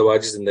فقرہ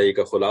زواجی زندگی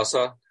کا خلاصہ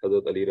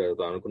حضرت علی رضی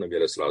اللہ عنہ کو نبی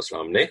علیہ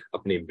السلام نے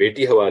اپنی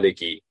بیٹی حوالے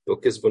کی تو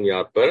کس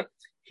بنیاد پر؟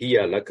 ہی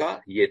لکا،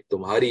 یہ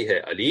تمہاری ہے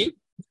علی،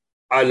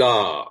 علی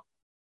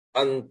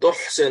ان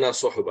تحسن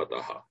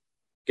صحبتها،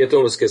 کہ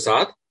تم اس کے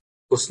ساتھ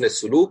حسن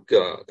سلوک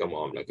کا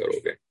معاملہ کرو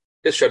گے.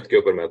 اس شرط کے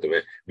اوپر میں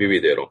تمہیں بیوی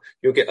دے رہا ہوں،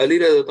 کیونکہ علی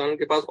رضی اللہ عنہ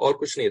کے پاس اور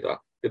کچھ نہیں تھا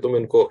کہ تم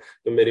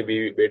میری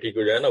بیٹی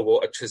کو جو ہے نا وہ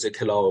اچھے سے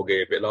کھلاؤ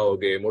گے پلاؤ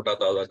گے موٹا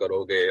تازہ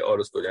کرو گے اور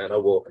اس کو جو ہے نا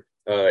وہ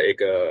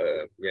ایک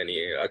یعنی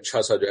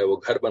اچھا سا جو ہے وہ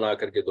گھر بنا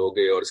کر کے دو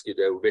گے اور اس کی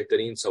جو ہے وہ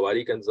بہترین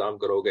سواری کا انتظام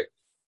کرو گے۔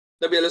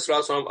 نبی علیہ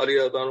السلام علی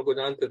رضی اللہ عنہ کو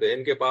جانتے تھے،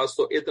 ان کے پاس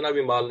تو اتنا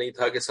بھی مال نہیں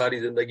تھا کہ ساری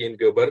زندگی ان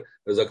کے اوپر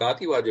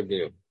زکوٰۃ ہی واجب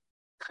نہیں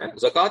ہو،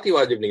 زکوٰۃ ہی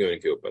واجب نہیں ہو ان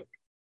کے اوپر،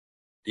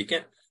 ٹھیک ہے۔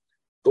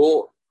 تو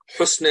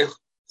حسن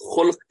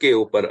خلق کے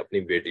اوپر اپنی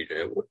بیٹی جو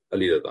ہے وہ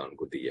علی رضی اللہ عنہ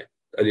کو دی ہے،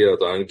 علی رضی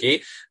اللہ عنہ کی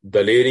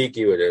دلیری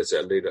کی وجہ سے،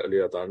 علی رضی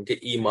اللہ عنہ کے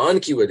ایمان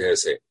کی وجہ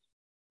سے،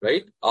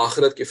 رائٹ،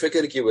 آخرت کی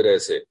فکر کی وجہ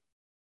سے،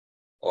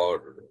 اور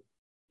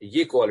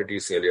یہ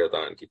کوالٹیز ہیں علی رضی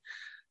اللہ عنہ کی۔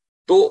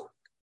 تو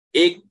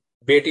ایک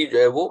بیٹی جو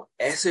ہے وہ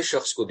ایسے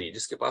شخص کو دی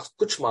جس کے پاس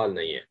کچھ مال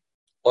نہیں ہے،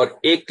 اور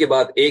ایک کے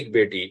بعد ایک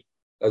بیٹی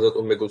حضرت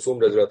ام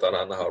کلثوم رضی اللہ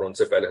تعالیٰ عنہ اور ان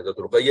سے پہلے حضرت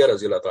رقیہ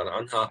رضی اللہ تعالیٰ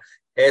عنہ،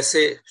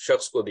 ایسے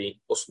شخص کو دی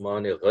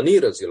عثمان غنی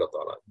رضی اللہ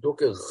تعالیٰ جو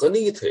کہ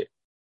غنی تھے،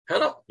 ہے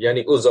نا،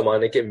 یعنی اس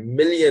زمانے کے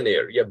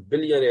ملینئر یا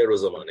بلینئر اس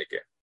زمانے کے،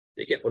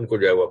 ٹھیک ہے۔ ان کو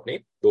جو ہے وہ اپنی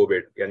دو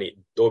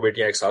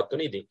بیٹیاں ایک ساتھ تو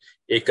نہیں دی،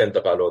 ایک کا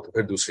انتقال ہوا تو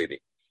پھر دوسری دی،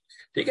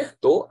 ٹھیک ہے۔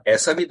 تو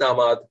ایسا بھی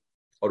داماد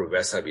اور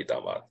ویسا بھی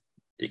داماد،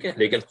 ٹھیک ہے،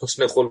 لیکن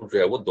حسن خلق جو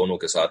ہے وہ دونوں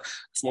کے ساتھ۔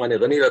 عثمان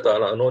غنی رضی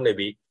اللہ عنہ نے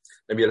بھی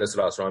نبی علیہ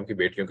السلام کی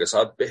بیٹیوں کے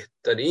ساتھ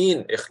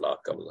بہترین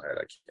اخلاق کا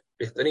مظاہرہ کیا،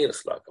 بہترین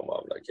اخلاق کا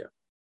معاملہ کیا۔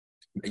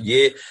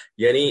 یہ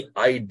یعنی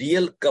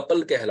آئیڈیل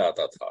کپل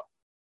کہلاتا تھا،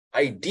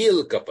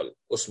 آئیڈیل کپل،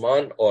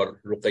 عثمان اور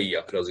رقیہ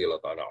رضی اللہ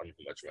تعالیٰ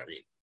عنہم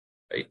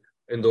اجمعین۔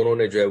 ان دونوں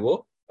نے جو ہے وہ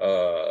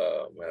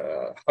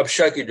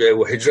حبشہ کی جو ہے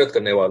وہ ہجرت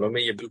کرنے والوں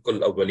میں یہ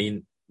بالکل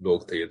اولین لوگ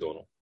تھے یہ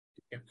دونوں،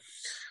 ٹھیک ہے،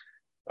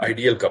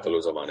 آئیڈیل کپل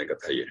اس زمانے کا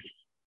تھا یہ۔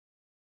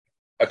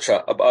 اچھا،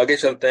 اب آگے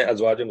چلتے ہیں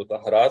ازواج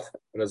مطہرات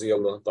رضی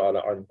اللہ تعالی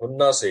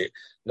عنہن سے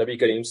نبی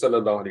کریم صلی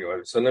اللہ علیہ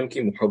وسلم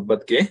کی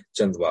محبت کے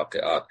چند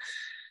واقعات۔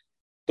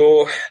 تو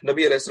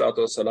نبی علیہ الصلوۃ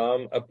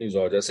والسلام اپنی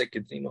زوجہ سے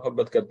کتنی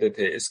محبت کرتے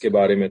تھے اس کے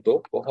بارے میں تو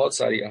بہت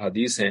ساری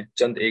احادیث ہیں،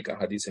 چند ایک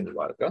احادیث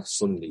مبارکہ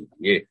سن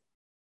لیجیے۔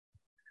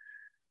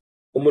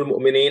 ام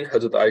المؤمنین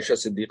حضرت عائشہ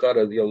صدیقہ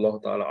رضی اللہ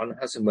تعالی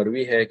عنہا سے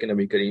مروی ہے کہ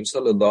نبی کریم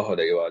صلی اللہ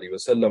علیہ وآلہ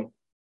وسلم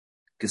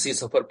کسی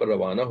سفر پر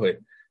روانہ ہوئے،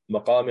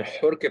 مقام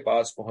حر کے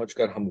پاس پہنچ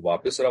کر ہم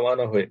واپس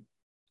روانہ ہوئے،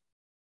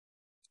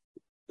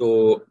 تو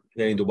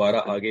یعنی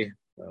دوبارہ آگے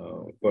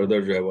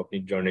فردر جو ہے وہ اپنی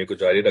جرنی کو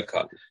جاری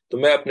رکھا، تو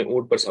میں اپنے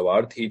اونٹ پر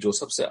سوار تھی جو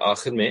سب سے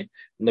آخر میں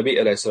نبی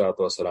علیہ الصلوۃ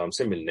والسلام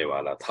سے ملنے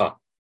والا تھا۔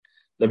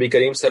 نبی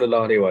کریم صلی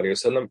اللہ علیہ وآلہ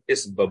وسلم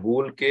اس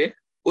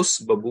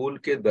ببول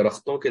کے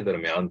درختوں کے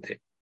درمیان تھے،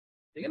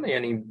 ٹھیک ہے نا،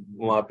 یعنی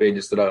وہاں پہ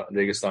جس طرح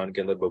ریگستان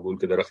کے اندر ببول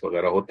کے درخت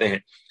وغیرہ ہوتے ہیں،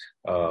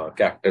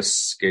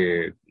 کیکٹس کے،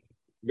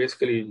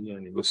 بیسیکلی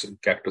یعنی اس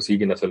کیکٹس ہی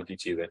کی نسل کی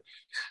چیز ہے۔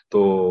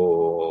 تو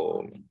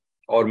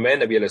اور میں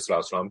نبی علیہ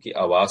السلام کی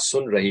آواز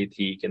سن رہی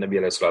تھی کہ نبی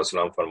علیہ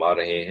السلام فرما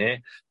رہے ہیں،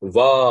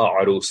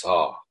 واہ عروسا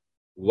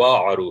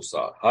واہ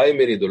عروسا، ہائے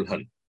میری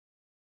دلہن،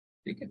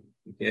 ٹھیک ہے،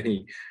 یعنی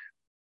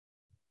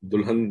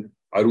دلہن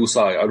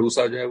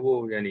عروسا جو ہے وہ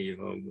یعنی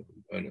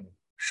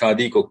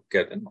شادی کو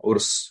کہتے ہیں،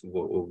 عرس،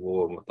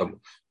 وہ مطلب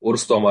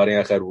عرس تو ہمارے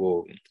یہاں خیر وہ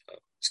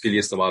اس کے لیے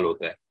استعمال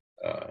ہوتا ہے،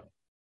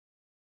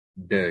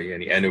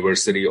 یعنی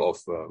اینیورسری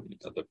آف،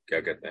 مطلب کیا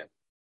کہتے ہیں،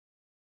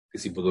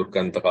 کسی بزرگ کا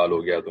انتقال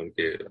ہو گیا تو ان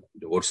کے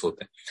جو عرس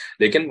ہوتے ہیں،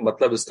 لیکن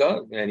مطلب اس کا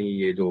یعنی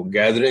یہ جو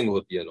گیدرنگ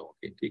ہوتی ہے لوگوں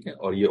کی، ٹھیک ہے،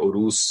 اور یہ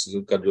عروس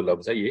کا جو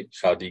لفظ ہے یہ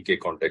شادی کے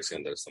کانٹیکس کے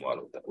اندر استعمال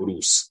ہوتا ہے،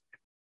 عروس۔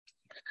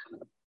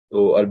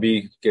 تو عربی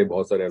کے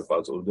بہت سارے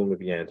الفاظ اردو میں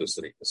بھی ہیں تو اس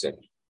طریقے سے،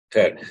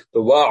 خیر،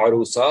 تو واہ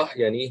عروسا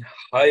یعنی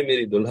ہائے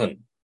میری دلہن،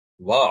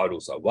 واہ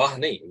عروسا، واہ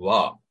نہیں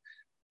واہ۔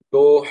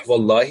 تو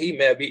واللہ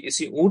میں ابھی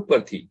اسی اونٹ پر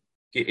تھی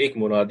کہ ایک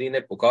منادی نے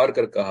پکار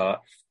کر کہا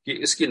کہ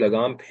اس کی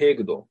لگام پھینک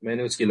دو، میں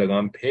نے اس کی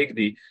لگام پھینک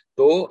دی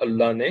تو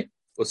اللہ نے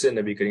اسے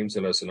نبی کریم صلی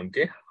اللہ علیہ وسلم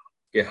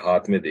کے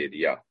ہاتھ میں دے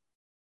دیا۔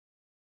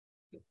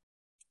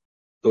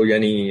 تو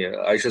یعنی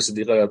عائشہ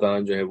صدیقہ رضی اللہ عنہا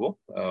جو ہے وہ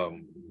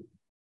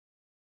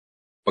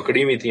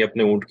پکڑی ہوئی تھی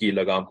اپنے اونٹ کی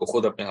لگام کو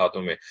خود اپنے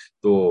ہاتھوں میں،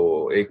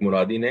 تو ایک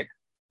منادی نے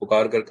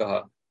پکار کر کہا،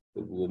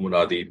 تو وہ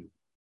منادی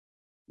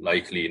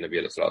لائکلی نبی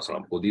علیہ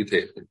السلام خود ہی تھے،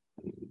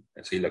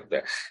 ایسے ہی لگتا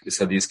ہے۔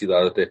 اس حدیث کی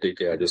زیادہ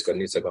تحقیق عاجز کر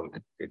نہیں سکا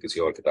کہ کسی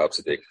اور کتاب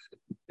سے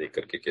دیکھ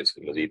کر کے کہ اس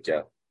کی مزید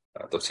کیا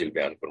تفصیل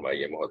بیان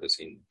فرمائی ہے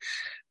محدثین۔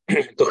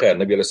 تو خیر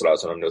نبی علیہ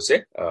السلام نے اسے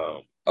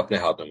اپنے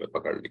ہاتھوں میں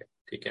پکڑ لیا،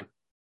 ٹھیک ہے۔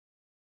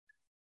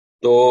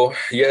 تو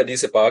یہ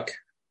حدیث پاک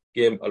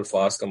کے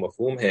الفاظ کا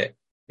مفہوم ہے،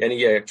 یعنی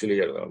یہ ایکچولی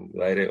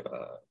ظاہر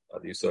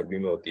حدیث عربی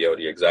میں ہوتی ہے اور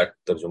یہ ایگزیکٹ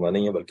ترجمہ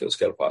نہیں ہے بلکہ اس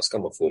کے الفاظ کا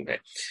مفہوم ہے،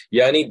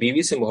 یعنی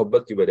بیوی سے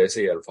محبت کی وجہ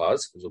سے یہ الفاظ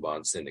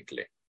زبان سے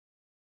نکلے۔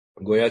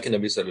 گویا کہ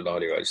نبی صلی اللہ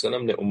علیہ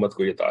وسلم نے امت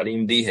کو یہ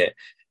تعلیم دی ہے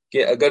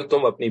کہ اگر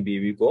تم اپنی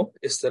بیوی کو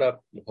اس طرح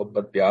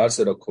محبت پیار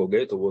سے رکھو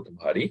گے تو وہ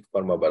تمہاری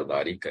فرما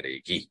برداری کرے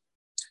گی،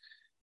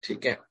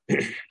 ٹھیک ہے۔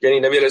 یعنی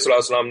نبی علیہ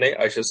السلام نے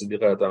عائشہ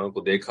صدیقہ رضی اللہ عنہا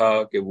کو دیکھا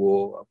کہ وہ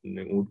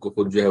اپنے اونٹ کو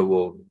خود جو ہے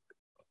وہ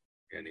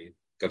یعنی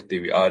کرتی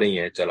ہوئی آ رہی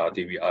ہیں،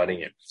 چلاتی ہوئی آ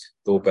رہی ہیں،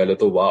 تو پہلے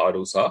تو واہ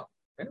عروسا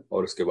ہے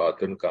اور اس کے بعد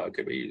پھر کہا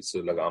کہ بھئی اس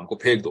لگام کو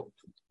پھینک دو،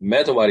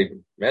 میں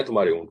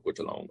تمہارے اونٹ کو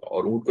چلاؤں گا.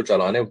 اور اونٹ کو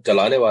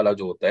چلانے والا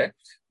جو ہوتا ہے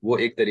وہ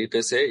ایک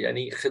طریقے سے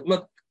یعنی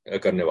خدمت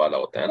کرنے والا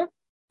ہوتا ہے نا.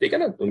 ٹھیک ہے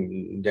نا.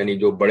 یعنی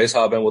جو بڑے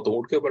صاحب ہیں وہ تو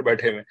اونٹ کے اوپر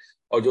بیٹھے ہوئے ہیں،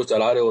 اور جو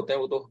چلا رہے ہوتے ہیں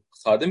وہ تو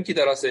خادم کی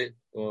طرح سے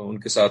ان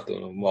کے ساتھ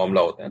معاملہ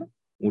ہوتا ہے نا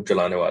اونٹ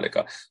چلانے والے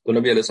کا. تو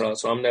نبی علیہ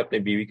السلام نے اپنے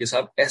بیوی کے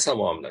ساتھ ایسا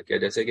معاملہ کیا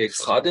جیسے کہ ایک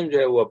خادم جو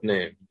ہے وہ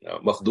اپنے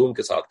مخدوم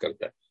کے ساتھ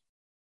کرتا ہے.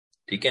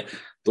 ٹھیک ہے.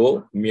 تو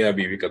میاں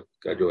بیوی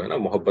کا جو ہے نا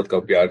محبت کا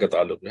پیار کا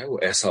تعلق جو ہے وہ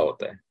ایسا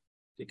ہوتا ہے.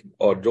 ٹھیک ہے.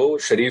 اور جو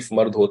شریف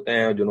مرد ہوتے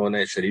ہیں جنہوں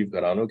نے شریف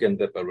گھرانوں کے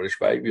اندر پرورش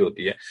پائی بھی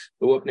ہوتی ہے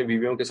تو وہ اپنی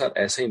بیویوں کے ساتھ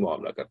ایسا ہی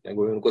معاملہ کرتے ہیں.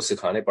 کوئی ان کو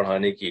سکھانے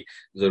پڑھانے کی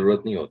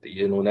ضرورت نہیں ہوتی.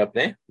 یہ انہوں نے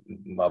اپنے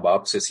ماں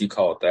باپ سے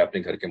سیکھا ہوتا ہے،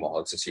 اپنے گھر کے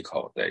ماحول سے سیکھا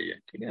ہوتا ہے یہ.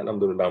 ٹھیک ہے.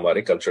 الحمدللہ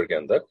ہمارے کلچر کے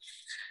اندر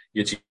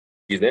یہ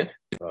چیزیں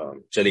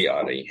چلی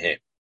آ رہی ہیں.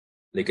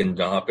 لیکن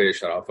جہاں پہ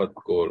شرافت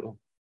کو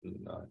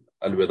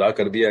الوداع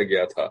کر دیا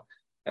گیا تھا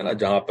ہے نا،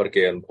 جہاں پر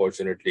کہ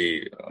انفارچونیٹلی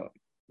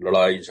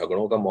لڑائی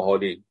جھگڑوں کا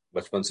ماحول ہی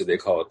بچپن سے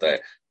دیکھا ہوتا ہے،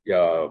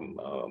 یا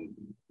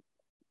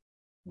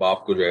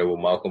باپ کو جو ہے وہ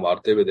ماں کو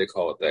مارتے ہوئے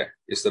دیکھا ہوتا ہے،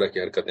 اس طرح کی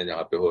حرکتیں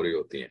جہاں پہ ہو رہی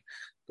ہوتی ہیں،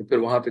 تو پھر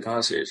وہاں پہ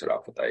کہاں سے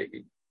شرافت آئے گی،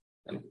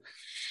 ہے نا.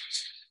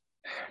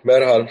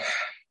 بہرحال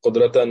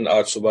قدرتاً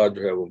آج صبح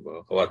جو ہے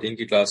وہ خواتین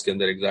کی کلاس کے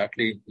اندر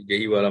ایگزیکٹلی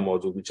یہی والا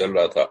موضوع بھی چل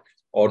رہا تھا.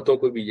 عورتوں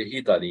کو بھی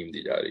یہی تعلیم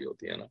دی جا رہی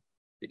ہوتی ہے نا.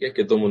 ٹھیک ہے.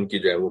 کہ تم ان کی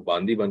جو ہے وہ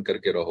باندی بن کر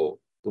کے رہو،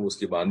 تم اس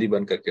کی باندی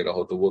بن کر کے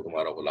رہو تو وہ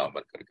تمہارا غلام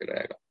بن کر کے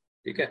رہے گا.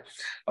 ٹھیک ہے.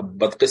 اب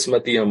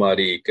بدقسمتی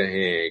ہماری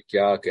کہیں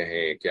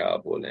کیا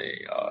بولیں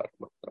یار،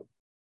 مطلب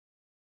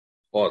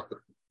بہت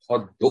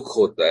بہت دکھ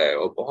ہوتا ہے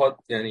اور بہت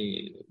یعنی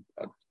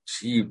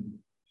عجیب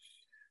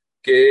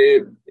کہ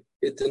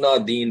اتنا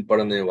دین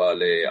پڑھنے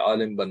والے،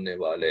 عالم بننے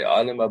والے،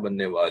 عالمہ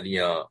بننے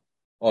والیاں،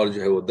 اور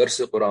جو ہے وہ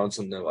درس قرآن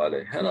سننے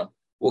والے ہے نا،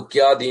 وہ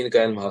کیا دین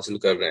کا علم حاصل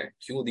کر رہے ہیں،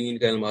 کیوں دین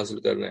کا علم حاصل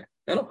کر رہے ہیں،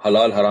 ہے نا.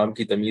 حلال حرام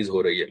کی تمیز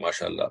ہو رہی ہے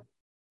ماشاءاللہ.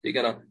 ٹھیک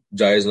ہے نا.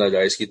 جائز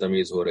ناجائز کی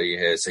تمیز ہو رہی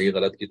ہے، صحیح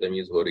غلط کی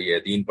تمیز ہو رہی ہے،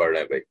 دین پڑھ رہے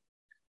ہیں بھائی.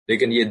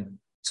 لیکن یہ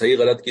صحیح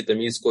غلط کی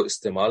تمیز کو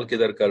استعمال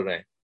کدھر کر رہے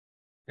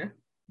ہیں؟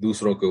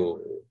 دوسروں کو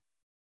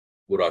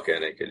برا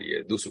کہنے کے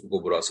لیے، دوسروں کو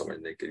برا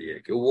سمجھنے کے لیے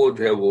کہ وہ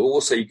جو ہے وہ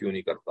صحیح کیوں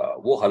نہیں کرتا،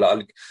 وہ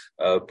حلال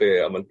پہ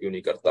عمل کیوں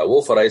نہیں کرتا،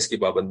 وہ فرائض کی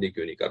پابندی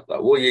کیوں نہیں کرتا،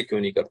 وہ یہ کیوں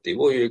نہیں کرتی،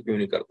 وہ یہ کیوں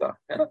نہیں کرتا،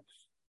 ہے نا.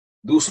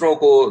 دوسروں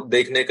کو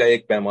دیکھنے کا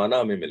ایک پیمانہ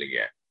ہمیں مل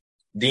گیا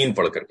ہے دین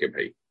پڑھ کر کے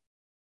بھائی.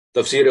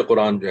 تفسیر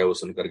قرآن جو ہے وہ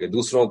سن کر کے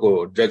دوسروں کو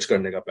جج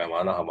کرنے کا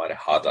پیمانہ ہمارے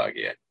ہاتھ آ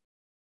گیا ہے.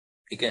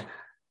 ٹھیک ہے.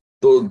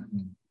 تو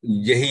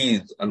یہی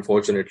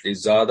انفارچونیٹلی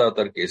زیادہ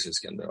تر کیسز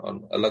کے اندر، اور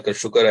اللہ کا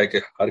شکر ہے کہ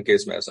ہر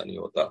کیس میں ایسا نہیں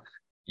ہوتا،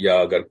 یا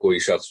اگر کوئی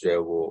شخص جو ہے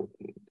وہ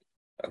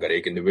اگر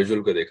ایک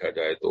انڈیویجول کو دیکھا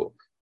جائے تو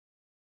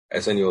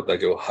ایسا نہیں ہوتا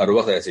کہ وہ ہر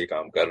وقت ایسے ہی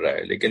کام کر رہا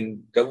ہے، لیکن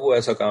جب وہ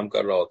ایسا کام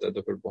کر رہا ہوتا ہے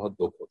تو پھر بہت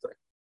دکھ ہوتا ہے.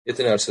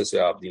 اتنے عرصے سے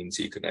آپ دین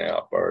سیکھ رہے ہیں،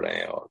 آپ پڑھ رہے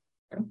ہیں، اور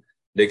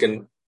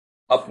لیکن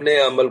اپنے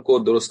عمل کو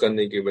درست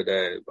کرنے کی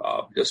بجائے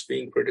آپ just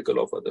being critical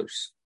of others,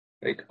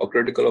 right. اور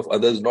critical of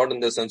others not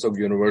in the sense of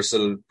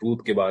universal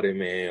truth کے بارے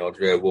میں، اور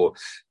جو ہے وہ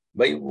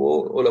بھائی وہ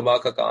علماء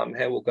کا کام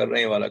ہے، وہ کر رہے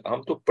ہیں والا کام.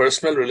 ہم تو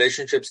پرسنل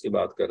ریلیشن شپس کی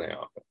بات کر رہے ہیں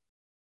یہاں پر،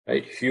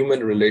 رائٹ.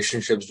 ہیومن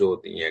ریلیشن شپس جو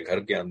ہوتی ہیں گھر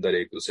کے اندر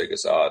ایک دوسرے کے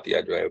ساتھ، یا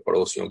جو ہے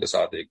پڑوسیوں کے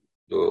ساتھ، ایک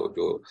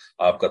جو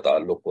آپ کا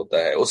تعلق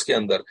ہوتا ہے اس کے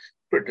اندر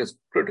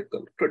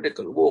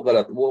کریٹیکل وہ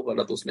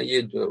غلط اس نے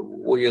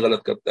وہ یہ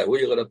غلط کرتا ہے، وہ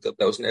یہ غلط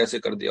کرتا ہے، اس نے ایسے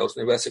کر دیا، اس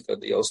نے ویسے کر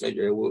دیا، اس نے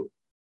جو ہے وہ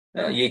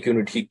یہ کیوں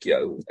نہیں ٹھیک کیا،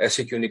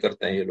 ایسے کیوں نہیں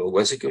کرتے ہیں یہ لوگ،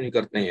 ویسے کیوں نہیں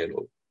کرتے ہیں یہ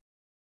لوگ.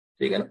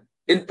 ٹھیک ہے نا.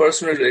 ان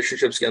پرسنل ریلیشن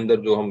شپس کے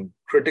اندر جو ہم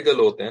کریٹیکل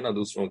ہوتے ہیں نا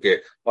دوسروں کے،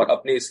 اور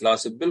اپنی اصلاح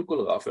سے بالکل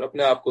غافل،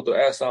 اپنے آپ کو تو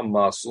ایسا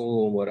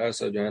معصوم اور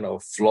ایسا جو ہے نا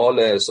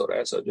فلالیس، اور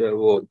ایسا جو ہے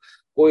وہ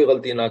کوئی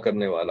غلطی نہ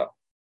کرنے والا،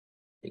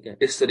 ٹھیک ہے،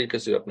 اس طریقے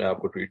سے اپنے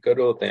آپ کو ٹریٹ کر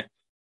رہے ہوتے ہیں.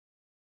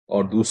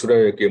 اور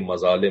دوسرے کے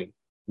مظالم،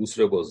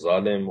 دوسرے کو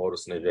ظالم، اور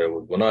اس نے جو ہے وہ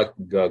گناہ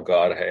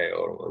گار ہے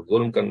اور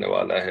ظلم کرنے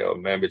والا ہے، اور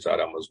میں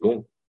بیچارہ مظلوم،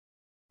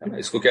 ہے نا.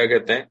 اس کو کیا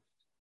کہتے ہیں،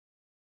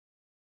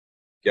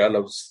 کیا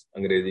لفظ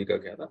انگریزی کا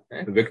کہنا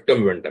ہے،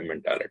 victim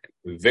mentality.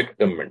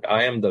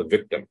 I am the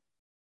victim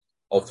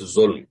of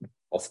ظلم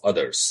آف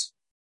ادرس،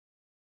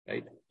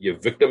 رائٹ. یہ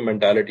وکٹم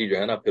مینٹالٹی جو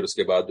ہے نا، پھر اس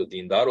کے بعد جو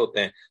دیندار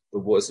ہوتے ہیں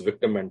تو وہ اس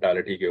وکٹم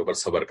مینٹالٹی کے اوپر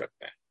صبر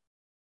کرتے ہیں.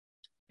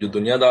 جو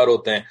دنیا دار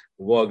ہوتے ہیں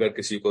وہ اگر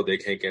کسی کو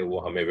دیکھیں کہ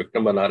وہ ہمیں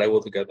وکٹم بنا رہا ہے، وہ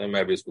تو کہتے ہیں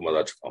میں بھی اس کو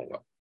مزہ چکھاؤں گا،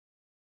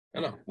 ہے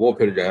نا. وہ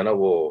پھر جو ہے نا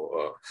وہ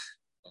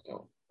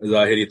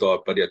ظاہری طور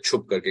پر یا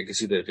چھپ کر کے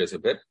کسی طریقے سے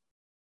پھر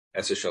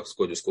ایسے شخص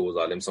کو جس کو وہ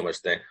ظالم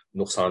سمجھتے ہیں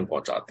نقصان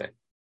پہنچاتے ہیں،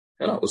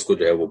 ہے نا. اس کو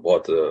جو ہے وہ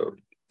بہت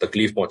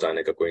تکلیف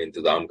پہنچانے کا کوئی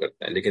انتظام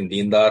کرتے ہیں. لیکن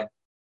دیندار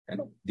ہے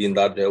نا،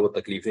 دیندار جو ہے وہ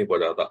تکلیف نہیں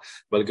پہنچاتا،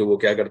 بلکہ وہ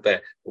کیا کرتا ہے،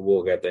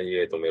 وہ کہتا ہے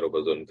یہ تو میرے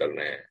اوپر ظلم کر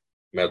رہے ہیں،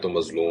 میں تو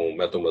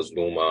مظلوم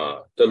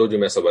چلو جی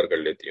میں صبر کر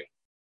لیتی ہوں،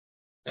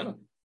 ہے نا.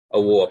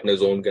 اب وہ اپنے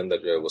زون کے اندر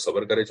جو ہے وہ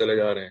صبر کرے چلے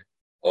جا رہے ہیں،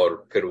 اور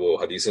پھر وہ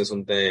حدیثیں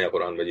سنتے ہیں یا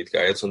قرآن مجید کی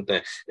آیت سنتے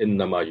ہیں،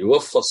 انما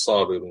یوفی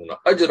الصابرون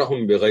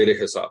اجرهم بغیر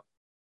حساب،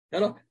 ہے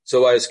نا.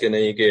 سوائے اس کے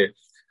نہیں کہ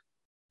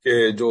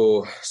جو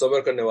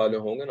صبر کرنے والے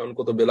ہوں گے نا ان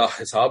کو تو بلا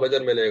حساب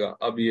اجر ملے گا.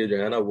 اب یہ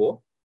جو ہے نا وہ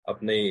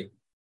اپنے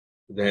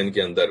ذہن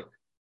کے اندر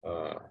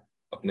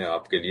اپنے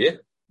آپ کے لیے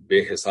بے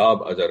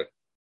حساب اجر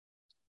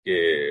کہ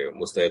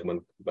مستحق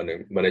بنے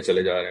بنے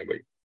چلے جا رہے ہیں بھائی،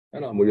 ہے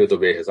نا، مجھے تو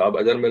بے حساب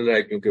اجر مل رہا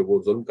ہے کیونکہ وہ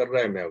ظلم کر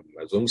رہا ہے، میں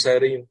ظلم سہ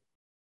رہی ہوں،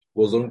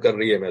 وہ ظلم کر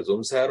رہی ہے میں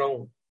ظلم سہ رہا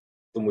ہوں،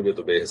 تو مجھے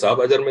تو بے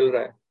حساب اجر مل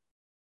رہا ہے۔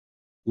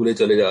 پھولے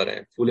چلے جا رہے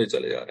ہیں، پھولے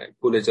چلے جا رہے ہیں،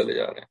 پھولے چلے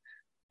جا رہے ہیں۔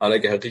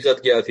 حالانکہ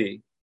حقیقت کیا تھی،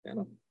 ہے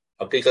نا،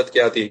 حقیقت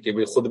کیا تھی کہ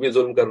بھی خود بھی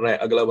ظلم کر رہا ہے،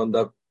 اگلا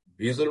بندہ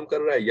بھی ظلم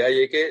کر رہا ہے، یا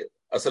یہ کہ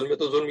اصل میں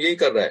تو ظلم یہی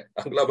کر رہا ہے،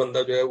 اگلا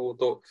بندہ جو ہے وہ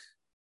تو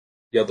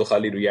یا تو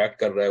خالی ریاکٹ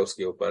کر رہا ہے اس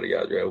کے اوپر،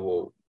 یا جو ہے وہ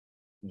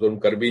ظلم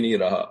کر بھی نہیں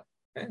رہا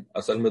ہے،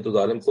 اصل میں تو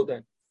ظالم خود ہے۔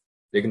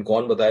 لیکن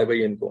کون بتائے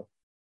بھائی ان کو،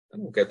 ہے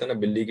نا، وہ کہتے ہیں نا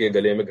بلی کے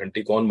گلے میں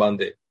گھنٹی کون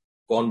باندھے،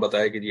 کون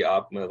بتائے کہ جی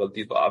آپ میں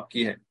غلطی تو آپ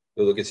کی ہے،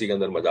 تو کسی کے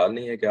اندر مجال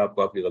نہیں ہے کہ آپ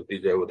کو آپ کی غلطی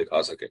جو ہے وہ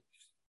دکھا سکے۔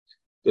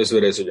 تو اس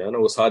وجہ سے جو ہے نا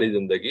وہ ساری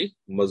زندگی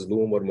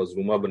مظلوم اور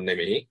مظلومہ بننے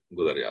میں ہی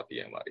گزر جاتی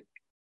ہے ہماری،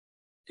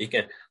 ٹھیک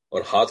ہے،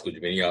 اور ہاتھ کچھ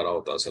بھی نہیں آ رہا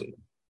ہوتا اصل میں،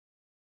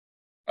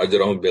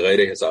 اجرہم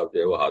بغیر حساب جو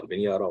ہے وہ ہاتھ بھی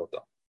نہیں آ رہا ہوتا،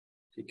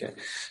 ٹھیک ہے۔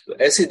 تو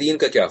ایسے دین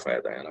کا کیا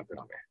فائدہ ہے نا پھر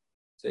ہمیں،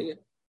 صحیح ہے،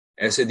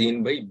 ایسے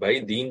دین، بھائی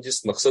دین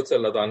جس مقصد سے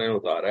اللہ تعالیٰ نے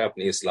اتارا ہے،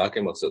 اپنی اصلاح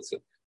کے مقصد سے،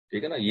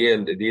 ٹھیک ہے نا،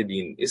 یہ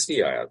دین اس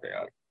لیے آیا تھا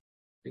یار،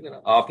 ٹھیک ہے نا،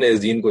 آپ نے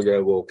اس دین کو جو ہے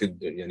وہ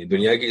یعنی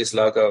دنیا کی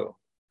اصلاح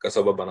کا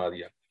سبب بنا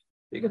دیا،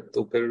 ٹھیک ہے،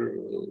 تو پھر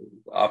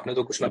آپ نے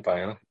تو کچھ نہ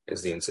پایا نا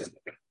اس دین سے۔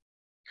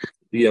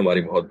 یہ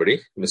ہماری بہت بڑی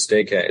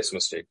مسٹیک ہے، اس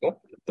مسٹیک کو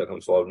جب تک ہم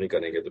سالو نہیں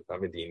کریں گے تو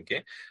ہمیں دین کے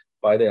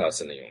فائدے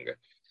حاصل نہیں ہوں گے۔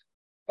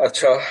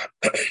 اچھا،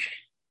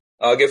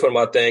 آگے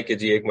فرماتے ہیں کہ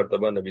جی ایک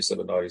مرتبہ نبی صلی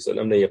اللہ علیہ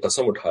وسلم نے یہ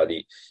قسم اٹھا لی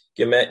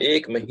کہ میں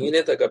 1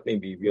 مہینے تک اپنی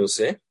بیویوں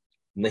سے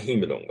نہیں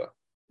ملوں گا،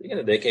 ٹھیک ہے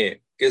نا، دیکھیں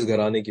کس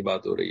گھرانے کی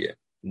بات ہو رہی ہے،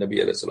 نبی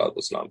علیہ الصلوۃ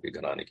والسلام کے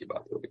گھرانے کی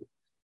بات ہو رہی ہے۔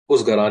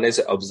 اس گھرانے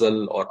سے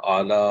افضل اور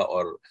اعلیٰ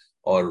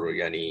اور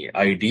یعنی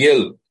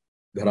آئیڈیل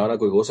گھرانہ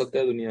کوئی ہو سکتا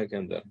ہے دنیا کے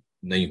اندر؟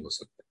 نہیں ہو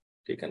سکتا،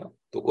 ٹھیک ہے نا۔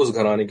 تو اس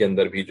گھرانے کے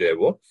اندر بھی جو ہے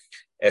وہ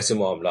ایسے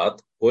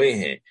معاملات ہوئے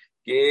ہیں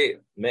کہ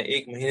میں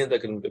 1 مہینے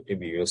تک اپنی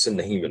بیویوں سے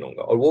نہیں ملوں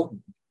گا، اور وہ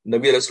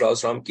نبی علیہ الصلوۃ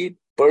والسلام کی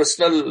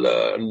personal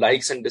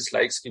likes and dish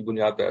likes کی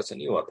بنیاد پر ایسا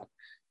نہیں ہوا تھا،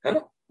 ہے نا،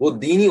 وہ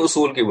دینی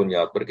اصول کی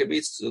بنیاد پر کہ بھی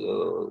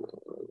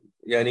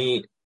یعنی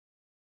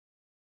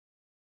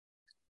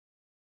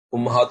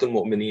امہات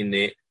المؤمنین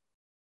نے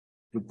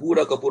جو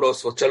پورا کا پورا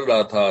اس وقت چل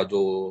رہا تھا،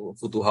 جو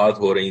فتوحات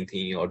ہو رہی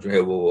تھیں اور جو ہے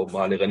وہ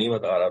مال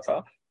غنیمت آ رہا تھا،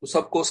 تو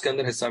سب کو اس کے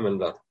اندر حصہ مل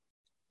رہا تھا،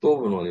 تو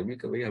انہوں نے بھی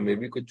کہ بھائی ہمیں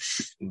بھی کچھ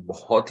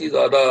بہت ہی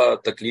زیادہ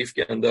تکلیف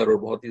کے اندر اور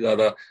بہت ہی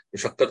زیادہ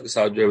مشقت کے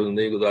ساتھ جو ہے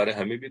زندگی گزارے،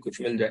 ہمیں بھی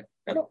کچھ مل جائے،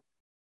 ہے نا۔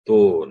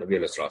 تو نبی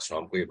علیہ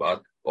السلام کو یہ بات،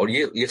 اور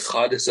یہ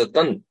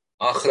خالصتاً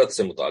آخرت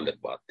سے متعلق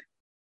بات تھی۔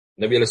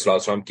 نبی علیہ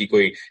السلام کی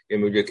کوئی کہ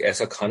مجھے ایک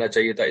ایسا کھانا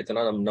چاہیے تھا،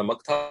 اتنا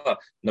نمک تھا،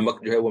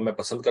 نمک جو ہے وہ میں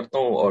پسند کرتا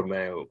ہوں اور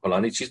میں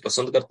فلانی چیز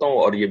پسند کرتا ہوں،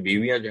 اور یہ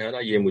بیویاں جو ہے نا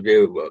یہ مجھے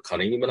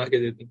کھانا ہی نہیں بنا کے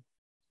دیتی،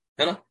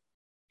 ہے نا،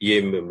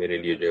 یہ میرے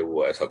لیے جو ہے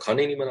وہ ایسا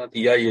کھانا ہی نہیں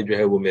بناتی، یا یہ جو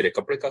ہے وہ میرے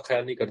کپڑے کا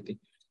خیال نہیں کرتی،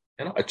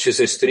 ہے نا، اچھے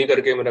سے استری کر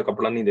کے میرا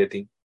کپڑا نہیں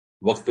دیتی،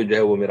 وقت پہ جو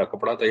ہے وہ میرا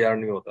کپڑا تیار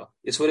نہیں ہوتا۔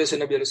 اس وجہ سے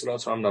نبی علیہ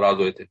السلام ناراض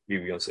ہوئے تھے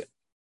بیویوں سے،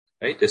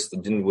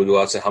 جن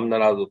وجوہات سے ہم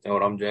ناراض ہوتے ہیں،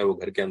 اور ہم جو ہے وہ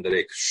گھر کے اندر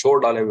ایک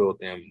شور ڈالے ہوئے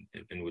ہوتے ہیں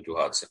ان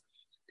وجوہات سے،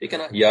 ٹھیک ہے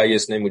نا، یا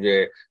اس نے مجھے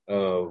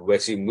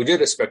ویسی مجھے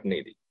ریسپیکٹ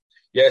نہیں دی،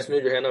 یا اس نے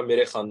جو ہے نا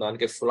میرے خاندان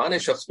کے فلانے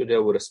شخص کو جو ہے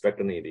وہ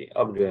ریسپیکٹ نہیں دی،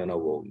 اب جو ہے نا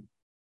وہ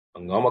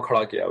ہنگامہ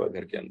کھڑا کیا ہوا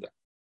گھر کے اندر،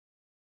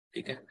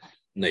 ٹھیک ہے،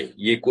 نہیں،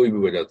 یہ کوئی بھی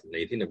وجہ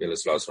نہیں تھی نبی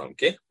علیہ السلام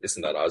کے اس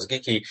ناراضگی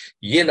کی۔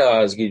 یہ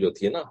ناراضگی جو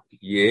تھی نا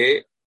یہ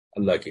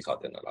اللہ کی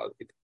خاطر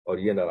ناراضگی تھی، اور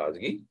یہ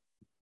ناراضگی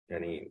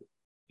یعنی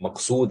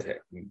مقصود ہے،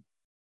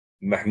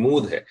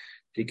 محمود ہے،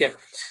 ٹھیک ہے۔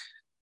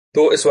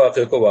 تو اس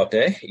واقعے کو واقعہ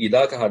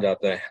ایلا کہا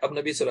جاتا ہے۔ اب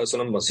نبی صلی اللہ علیہ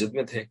وسلم مسجد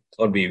میں تھے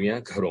اور بیویاں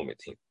گھروں میں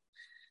تھیں۔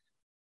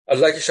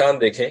 اللہ کی شان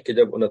دیکھیں کہ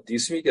جب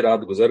 29ویں کی رات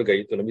گزر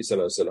گئی تو نبی صلی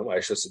اللہ علیہ وسلم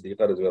عائشہ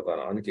صدیقہ رضی اللہ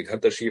تعالیٰ عنہ کے گھر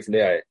تشریف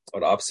لے آئے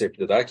اور آپ سے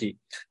ابتدا کی۔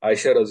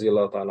 عائشہ رضی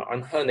اللہ تعالیٰ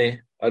عنہا نے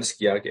عرض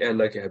کیا کہ اے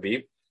اللہ کے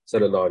حبیب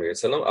صلی اللہ علیہ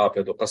وسلم، آپ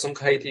نے تو قسم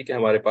کھائی تھی کہ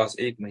ہمارے پاس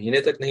 1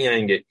 مہینے تک نہیں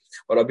آئیں گے،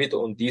 اور ابھی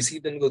تو 29 ہی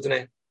دن گزرے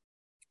ہیں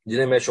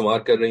جنہیں میں شمار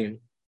کر رہی ہوں،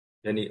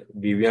 یعنی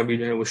بیویاں بھی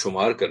جو ہیں وہ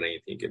شمار کر رہی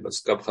تھیں کہ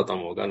بس کب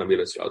ختم ہوگا، نبی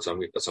علیہ السلام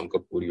کی قسم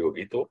کب پوری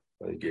ہوگی تو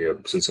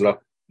یہ سلسلہ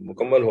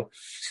مکمل ہو،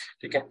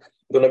 ٹھیک ہے۔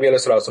 تو نبی علیہ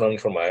السلام نے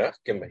فرمایا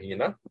کہ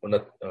مہینہ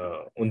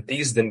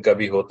 29 دن کا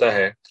بھی ہوتا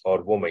ہے، اور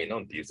وہ مہینہ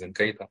 29 دن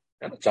کا ہی تھا،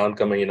 ہے نا، چاند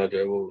کا مہینہ جو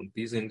ہے وہ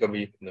 29 دن کا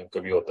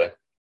بھی ہوتا ہے۔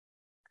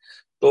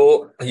 تو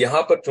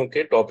یہاں پر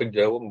چونکہ ٹاپک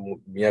جو ہے وہ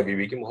میاں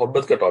بیوی کی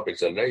محبت کا ٹاپک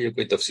چل رہا ہے، یہ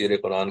کوئی تفسیر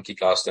قرآن کی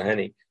کلاس تو ہے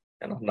نہیں،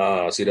 ہے نا،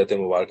 نہ سیرت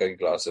مبارکہ کی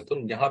کلاس ہے، تو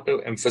یہاں پہ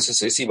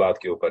ایمفیسس اسی بات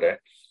کے اوپر ہے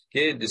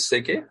کہ جس سے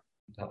کہ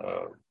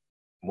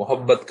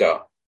محبت کا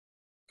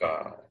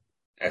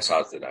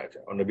احساس دلایا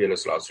جائے، اور نبی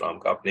علیہ السلام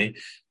کا اپنے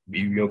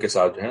بیویوں کے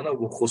ساتھ جو ہے نا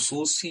وہ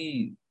خصوصی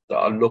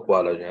تعلق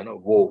والا جو ہے نا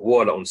وہ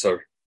والا عنصر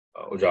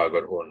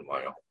اجاگر ہو،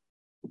 نمایاں ہو۔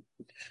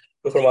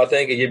 تو فرماتے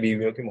ہیں کہ یہ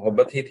بیویوں کی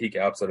محبت ہی تھی کہ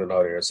آپ صلی اللہ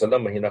علیہ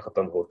وسلم مہینہ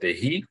ختم ہوتے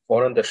ہی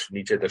فوراً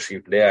نیچے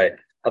تشریف لے آئے،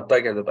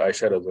 حتیٰ کہ حضرت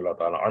عائشہ رضی اللہ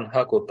تعالیٰ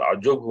عنہا کو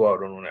تعجب ہوا، اور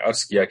انہوں نے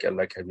عرض کیا کہ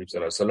اللہ کے حبیب صلی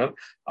اللہ علیہ وسلم،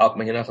 آپ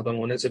مہینہ ختم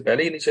ہونے سے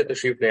پہلے ہی نیچے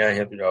تشریف لے آئے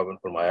ہیں؟ تو جواباً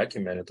فرمایا کہ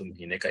میں نے تو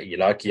مہینے کا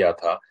اعلان کیا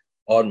تھا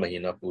اور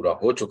مہینہ پورا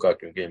ہو چکا،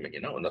 کیونکہ یہ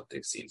مہینہ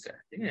 29 دن کا ہے،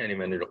 ٹھیک ہے، یعنی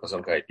میں نے جو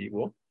قسم کھائی تھی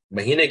وہ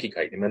مہینے کی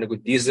کھائی تھی، میں نے کوئی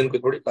 30 دن کو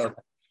تھوڑی کہا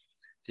تھا،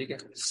 ٹھیک ہے.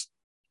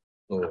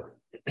 تو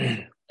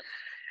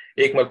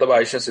ایک مرتبہ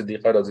عائشہ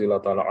صدیقہ رضی اللہ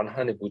تعالی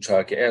عنہا نے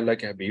پوچھا کہ اے اللہ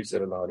کے حبیب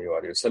صلی اللہ علیہ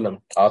وآلہ وسلم،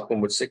 آپ کو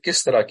مجھ سے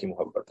کس طرح کی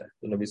محبت ہے؟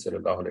 تو نبی صلی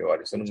اللہ علیہ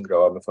وآلہ وسلم نے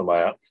جواب میں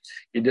فرمایا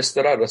کہ جس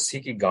طرح رسی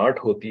کی گانٹھ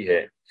ہوتی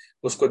ہے،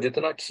 اس کو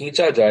جتنا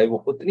کھینچا جائے وہ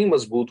اتنی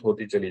مضبوط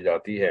ہوتی چلی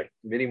جاتی ہے،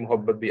 میری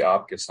محبت بھی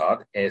آپ کے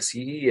ساتھ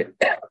ایسی ہی ہے.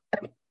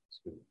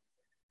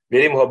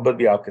 میری محبت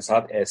بھی آپ کے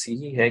ساتھ ایسی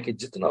ہی ہے کہ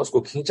جتنا اس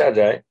کو کھینچا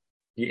جائے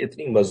یہ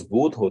اتنی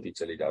مضبوط ہوتی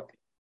چلی جاتی ہے.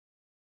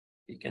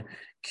 ٹھیک ہے.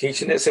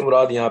 کھینچنے سے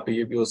مراد یہاں پہ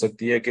یہ بھی ہو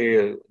سکتی ہے کہ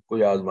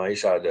کوئی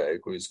آزمائش آ جائے،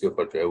 کوئی اس کے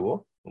اوپر جو ہے وہ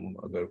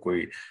اگر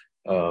کوئی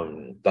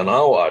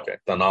تناؤ آ جائے،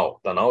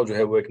 تناؤ جو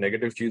ہے وہ ایک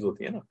نیگیٹو چیز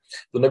ہوتی ہے نا.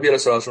 تو نبی علیہ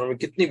الصلوۃ والسلام نے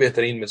کتنی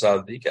بہترین مثال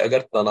دی کہ اگر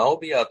تناؤ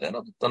بھی آتا ہے نا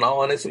تو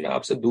تناؤ آنے سے میں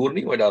آپ سے دور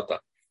نہیں ہو جاتا،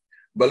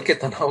 بلکہ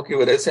تناؤ کی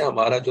وجہ سے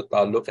ہمارا جو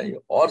تعلق ہے یہ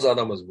اور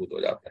زیادہ مضبوط ہو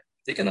جاتا ہے.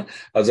 ٹھیک ہے نا.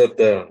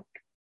 حضرت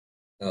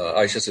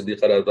عائشہ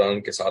صدیقہ رضی اللہ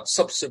عنہ کے ساتھ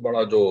سب سے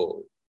بڑا جو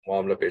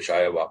معاملہ پیش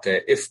آیا واقعہ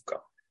عفق کا.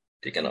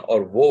 ٹھیک ہے نا.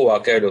 اور وہ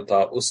واقعہ جو تھا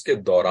اس کے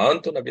دوران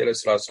تو نبی علیہ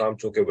السلام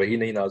چونکہ وہی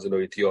نہیں نازل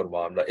ہوئی تھی اور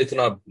معاملہ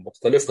اتنا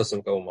مختلف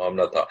قسم کا وہ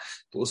معاملہ تھا،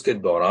 تو اس کے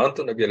دوران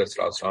تو نبی علیہ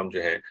السلام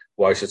جو ہیں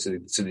وہ عائشہ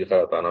صدیقہ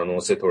رضی اللہ عنہ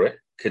سے تھوڑے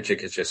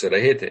کھچے سے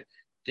رہے تھے.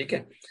 ٹھیک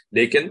ہے.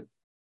 لیکن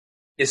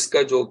اس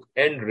کا جو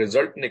اینڈ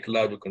ریزلٹ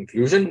نکلا، جو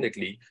کنکلوژن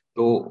نکلی،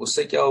 تو اس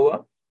سے کیا ہوا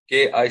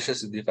کہ عائشہ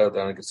صدیقہ رضی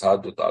اللہ عنہ کے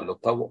ساتھ جو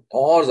تعلق تھا وہ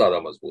اور زیادہ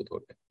مضبوط ہو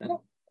گیا ہے نا.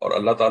 اور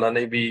اللہ تعالیٰ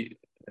نے بھی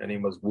یعنی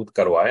مضبوط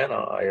کروایا نا.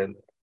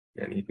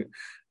 یعنی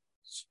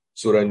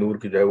سورہ نور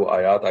کی جو ہے وہ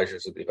آیات عائشہ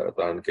صدیقہ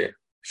رضی اللہ عنہ کے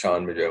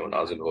شان میں جو ہے وہ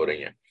نازل ہو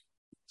رہی ہیں.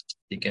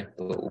 ٹھیک ہے.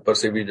 تو اوپر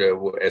سے بھی جو ہے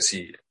وہ ایسی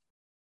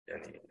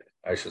یعنی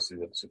عائشہ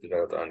صدیقہ رضی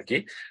اللہ عنہ کی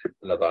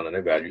اللہ تعالیٰ نے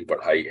ویلیو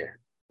بڑھائی ہے.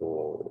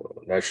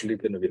 تو نیچرلی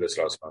پھر نبی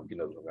علیہ السلام کی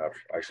نظروں میں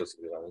عائشہ صدیقہ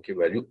رضی اللہ عنہ کی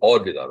ویلیو اور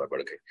بھی زیادہ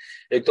بڑھ گئی.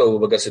 ایک تو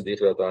ابوبکر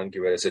صدیق رضی اللہ عنہ کی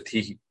وجہ سے تھی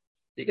ہی.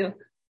 ٹھیک ہے.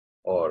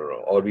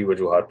 اور بھی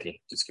وجوہات تھیں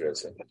جس کی وجہ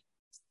سے.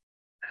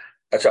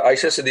 اچھا،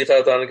 عائشہ صدیقہ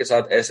رضی اللہ عنہ کے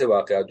ساتھ ایسے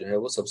واقعات جو ہیں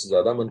وہ سب سے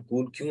زیادہ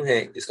منقول کیوں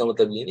ہیں؟ اس کا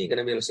مطلب یہ نہیں کہ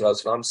نبی علیہ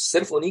السلام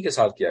صرف انہی کے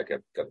ساتھ کیا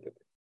کرتے تھے،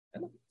 ہے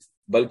نا.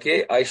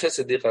 بلکہ عائشہ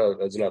صدیقہ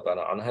رضی اللہ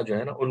تعالی عنہا جو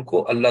ہے نا، ان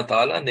کو اللہ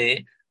تعالیٰ نے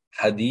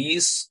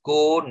حدیث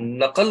کو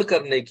نقل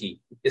کرنے کی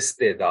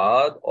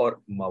استعداد اور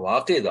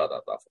مواقع زیادہ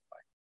عطا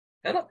فرمائے،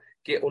 ہے نا.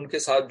 کہ ان کے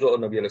ساتھ جو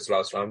نبی علیہ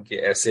السلام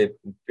کے ایسے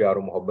پیار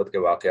و محبت کے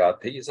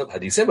واقعات تھے یہ سب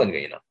حدیثیں بن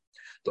گئی نا.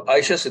 تو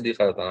عائشہ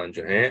صدیقہ رضی اللہ عنہ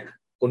جو ہیں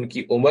ان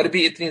کی عمر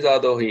بھی اتنی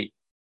زیادہ ہوئی،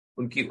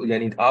 ان کی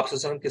یعنی آپ صلی اللہ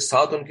علیہ وسلم کے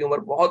ساتھ ان کی عمر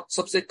بہت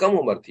سب سے کم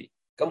عمر تھی،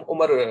 کم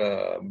عمر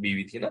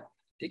بیوی تھی نا.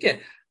 ٹھیک ہے.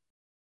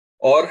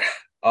 اور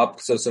آپ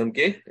صلی اللہ علیہ وسلم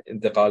کے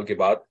انتقال کے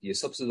بعد یہ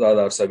سب سے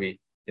زیادہ عرصہ بھی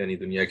یعنی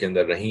دنیا کے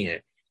اندر رہی ہیں.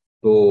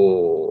 تو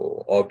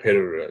اور پھر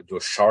جو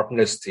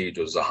شارپنس تھی،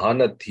 جو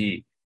ذہانت تھی،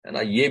 ہے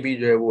نا، یہ بھی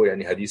جو ہے وہ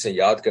یعنی حدیثیں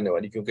یاد کرنے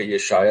والی، کیونکہ یہ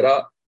شاعرہ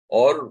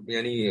اور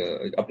یعنی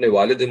اپنے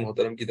والد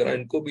محترم کی طرح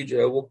ان کو بھی جو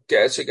ہے وہ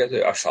کیسے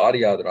کیسے اشعار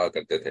یاد رہا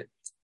کرتے تھے،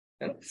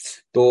 ہے نا.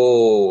 تو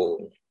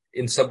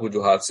ان سب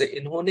وجوہات سے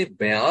انہوں نے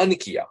بیان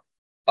کیا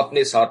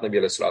اپنے ساتھ، نبی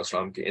علیہ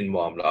السلام کے ان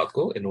معاملات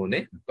کو انہوں نے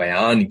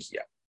بیان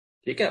کیا.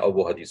 ٹھیک ہے. اور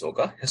وہ حدیثوں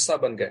کا حصہ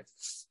بن گئے.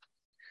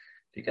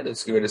 ٹھیک ہے. تو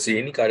اس کی وجہ سے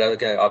یہ نہیں کہا جاتا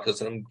کہ آپ صلی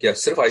اللہ علیہ وسلم کیا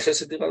صرف عائشہ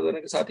صدیقہ رضی اللہ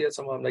عنہا کے ساتھ ہی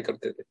ایسا معاملہ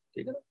کرتے تھے.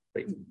 ٹھیک ہے نا.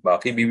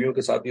 باقی بیویوں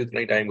کے ساتھ بھی اتنا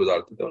ہی ٹائم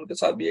گزارتے تھے، ان کے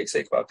ساتھ بھی ایک سے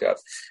ایک واقعات.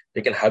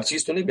 لیکن ہر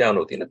چیز تو نہیں بیان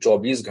ہوتی نا.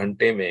 24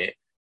 گھنٹے میں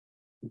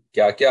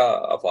کیا کیا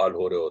افعال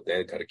ہو رہے ہوتے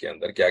ہیں گھر کے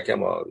اندر، کیا کیا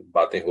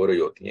باتیں ہو رہی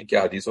ہوتی ہیں،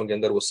 کیا حدیثوں کے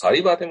اندر وہ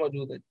ساری باتیں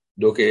موجود ہیں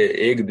جو کہ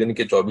ایک دن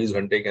کے 24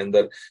 گھنٹے کے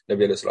اندر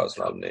نبی علیہ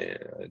السلام نے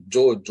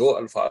جو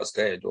الفاظ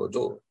کہے،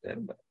 جو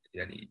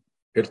یعنی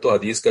پھر تو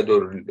حدیث کا جو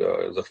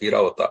ذخیرہ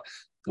ہوتا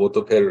وہ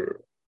تو پھر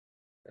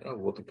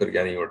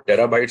یعنی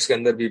ٹیرا بائٹس کے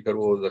اندر بھی پھر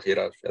وہ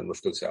ذخیرہ شاید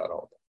مشکل سے آ رہا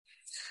ہوتا.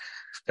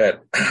 خیر،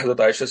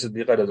 حضرت عائشہ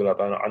صدیقہ رضی اللہ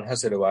تعالیٰ عنہا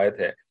سے روایت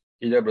ہے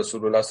کہ جب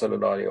رسول اللہ صلی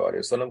اللہ علیہ وآلہ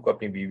وسلم کو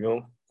اپنی بیویوں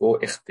کو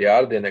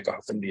اختیار دینے کا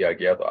حکم دیا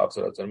گیا تو آپ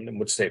صلی اللہ علیہ وسلم نے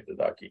مجھ سے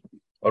ابتدا کی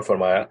اور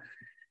فرمایا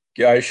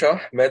کہ عائشہ،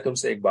 میں تم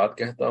سے ایک بات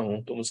کہتا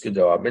ہوں، تم اس کے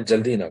جواب میں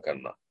جلدی نہ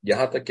کرنا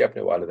یہاں تک کہ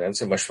اپنے والدین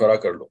سے مشورہ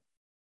کر لو.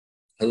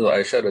 حضرت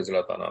عائشہ رضی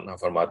اللہ تعالیٰ عنہا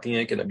فرماتی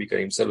ہیں کہ نبی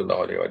کریم صلی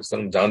اللہ علیہ وآلہ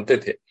وسلم جانتے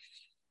تھے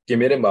کہ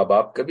میرے ماں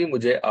باپ کبھی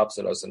مجھے آپ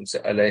صلی اللہ علیہ وسلم سے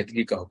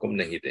علیحدگی کا حکم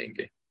نہیں دیں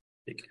گے.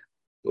 ٹھیک ہے.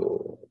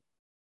 تو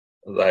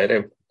ظاہر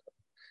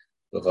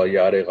ہے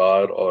یار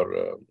غار اور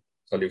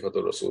خلیفۃ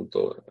الرسول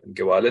تو ان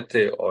کے والد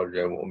تھے، اور جو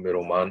ہے وہ ام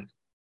رومان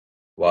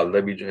والدہ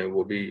بھی جو ہے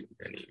وہ بھی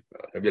یعنی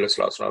نبی علیہ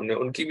السلام نے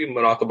ان کی بھی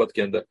مراقبت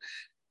کے اندر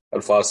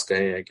الفاظ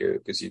کہے ہیں کہ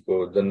کسی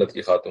کو جنت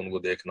کی خاتون کو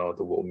دیکھنا ہو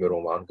تو وہ ام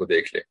رومان کو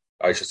دیکھ لے،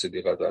 عائشہ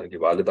صدیقہ تعالیٰ کی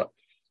والدہ.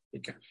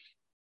 ٹھیک ہے.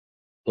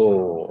 تو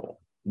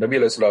نبی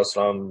علیہ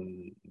السلام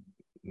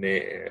نے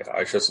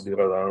عائشہ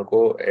صدیقہ عنہ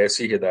کو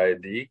ایسی ہدایت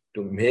دی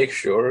ٹو میک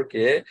شیور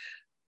کہ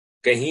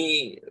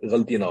کہیں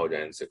غلطی نہ ہو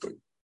جائے ان سے، کوئی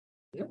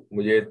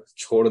مجھے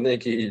چھوڑنے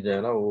کی جو ہے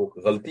نا وہ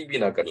غلطی بھی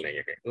نہ کر لیں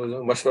گے، کہیں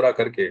مشورہ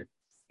کر کے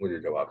مجھے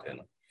جواب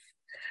دینا.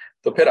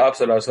 تو پھر آپ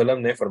صلی اللہ علیہ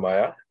وسلم نے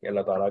فرمایا کہ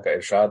اللہ تعالیٰ کا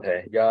ارشاد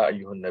ہے، یا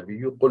ایھا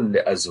النبی قل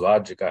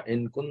لازواجک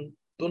ان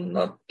کنتن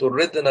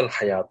تردن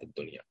الحیات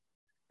الدنیا.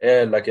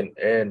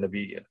 اے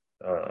نبی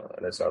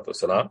علیہ الصلوۃ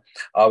والسلام،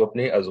 آپ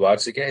اپنی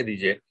ازواج سے کہہ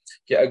دیجئے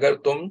کہ اگر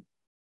تم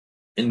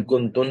ان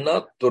کنتن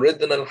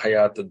تردن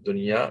الحیات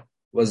الدنیا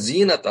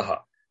وزینتہا،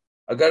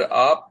 اگر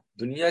آپ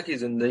دنیا کی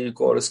زندگی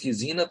کو اور اس کی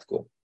زینت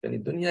کو، یعنی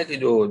دنیا کی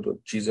جو جو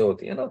چیزیں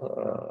ہوتی ہیں نا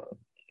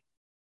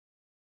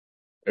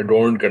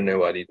ایڈورن کرنے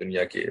والی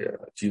دنیا کی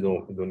چیزوں،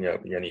 دنیا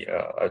یعنی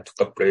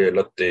کپڑے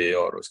لتے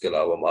اور اس کے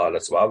علاوہ مال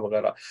اسباب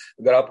وغیرہ،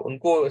 اگر آپ ان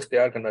کو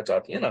اختیار کرنا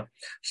چاہتی ہیں نا،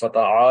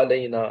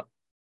 فتعالینا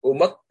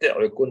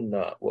امتعکن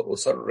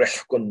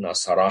واسرحکن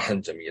سراحا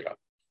جمیلا،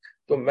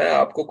 تو میں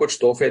آپ کو کچھ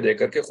تحفے دے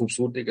کر کے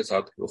خوبصورتی کے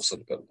ساتھ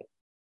رخصت کر دوں،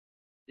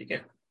 ٹھیک ہے،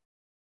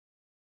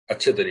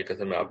 اچھے طریقے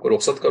سے میں آپ کو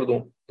رخصت کر دوں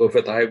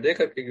تحفے تحائف دے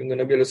کر کے، کیونکہ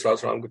نبی علیہ الصلوۃ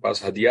والسلام کے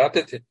پاس ہدیے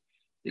آتے تھے،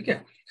 ٹھیک ہے۔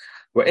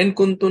 وَإِن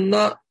كُنتُنَّ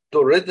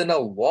تُرِدْنَ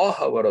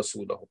اللَّهَ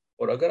وَرَسُولَهُ،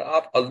 اور اگر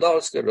آپ اللہ اور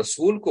اس کے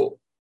رسول کو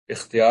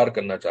اختیار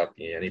کرنا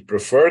چاہتی ہیں، یعنی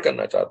پریفر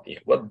کرنا چاہتی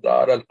ہیں،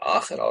 وَالدَّارَ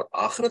الْآخِرَةَ، اور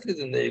آخرت کی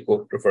زندگی کو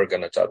پریفر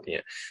کرنا چاہتی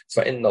ہیں،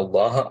 فَإِنَّ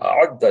اللَّهَ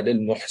أَعَدَّ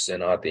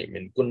لِلْمُحْسِنَاتِ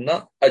مِنْكُنَّ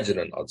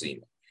أَجْرًا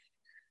عَظِيمًا،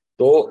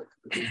 تو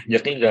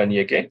یقین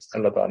جانیے کہ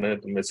اللہ تعالیٰ نے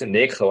تم میں سے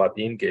نیک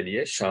خواتین کے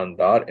لیے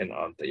شاندار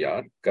انعام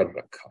تیار کر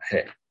رکھا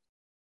ہے،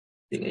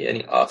 ٹھیک ہے،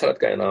 یعنی آخرت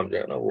کا انعام جو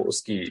ہے نا وہ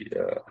اس کی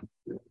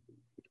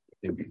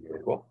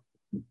وہ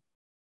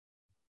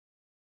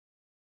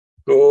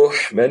تو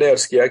میں نے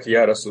عرض کیا کہ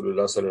یا رسول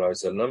اللہ صلی اللہ علیہ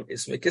وسلم،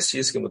 اس میں کس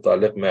چیز کے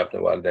متعلق میں اپنے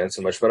والدین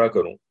سے مشورہ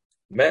کروں؟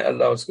 میں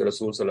اللہ اور اس کے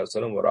رسول صلی اللہ علیہ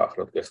وسلم اور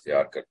آخرت کو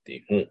اختیار کرتی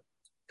ہوں۔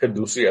 پھر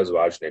دوسری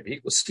ازواج نے بھی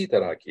اسی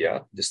طرح کیا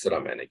جس طرح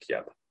میں نے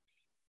کیا تھا،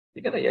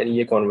 ٹھیک ہے نا، یعنی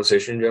یہ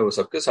کانورسیشن جو ہے وہ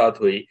سب کے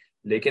ساتھ ہوئی،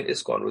 لیکن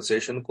اس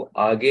کانورسیشن کو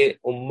آگے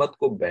امت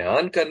کو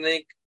بیان کرنے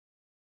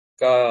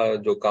کا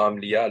جو کام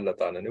لیا اللہ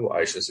تعالیٰ نے، وہ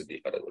عائشہ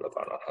صدیقہ رضی اللہ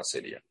تعالیٰ عنہا سے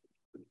لیا،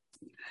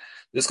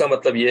 جس کا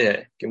مطلب یہ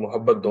ہے کہ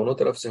محبت دونوں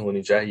طرف سے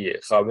ہونی چاہیے،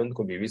 خاوند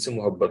کو بیوی سے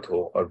محبت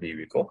ہو اور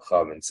بیوی کو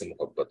خاوند سے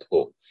محبت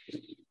ہو،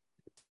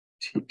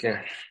 ٹھیک ہے۔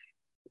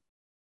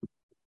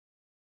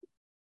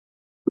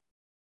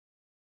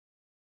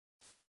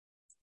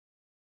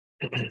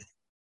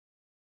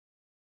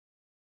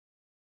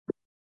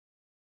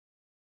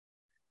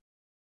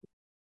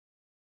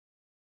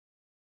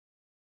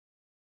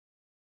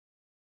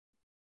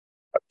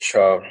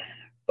 اچھا،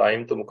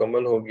 ٹائم تو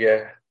مکمل ہو گیا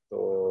ہے، تو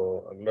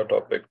اگلا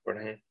ٹاپک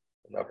پڑھیں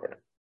نہ پڑھیں،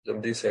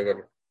 جلدی سے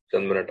اگر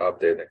چند منٹ آپ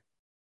دے دیں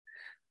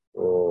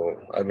تو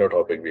اگلا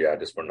ٹاپک بھی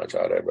آج اس پڑھنا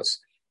چاہ رہا ہے، بس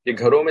کہ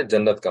گھروں میں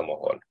جنت کا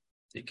ماحول،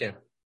 ٹھیک ہے۔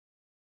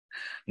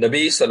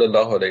 نبی صلی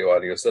اللہ علیہ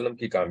وآلہ وسلم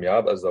کی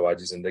کامیاب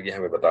ازدواجی زندگی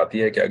ہمیں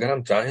بتاتی ہے کہ اگر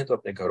ہم چاہیں تو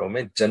اپنے گھروں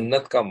میں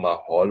جنت کا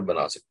ماحول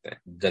بنا سکتے ہیں،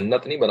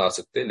 جنت نہیں بنا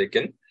سکتے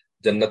لیکن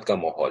جنت کا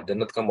ماحول،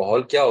 جنت کا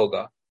ماحول کیا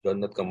ہوگا؟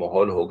 جنت کا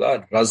ماحول ہوگا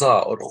رضا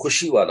اور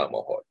خوشی والا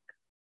ماحول،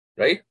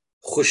 رائٹ،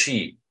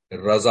 خوشی،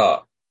 رضا،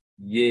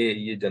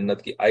 یہ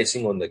جنت کی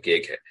آئسنگ آن دا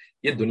کیک ہے،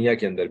 یہ دنیا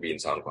کے اندر بھی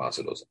انسان کو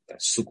حاصل ہو سکتا ہے،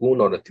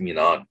 سکون اور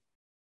اطمینان،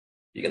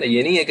 ٹھیک ہے نا،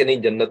 یہ نہیں ہے کہ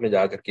نہیں جنت میں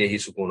جا کر کے ہی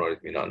سکون اور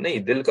اطمینان، نہیں،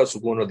 دل کا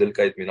سکون اور دل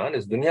کا اطمینان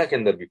اس دنیا کے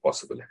اندر بھی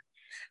پاسبل ہے،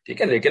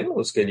 ٹھیک ہے، لیکن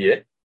اس کے لیے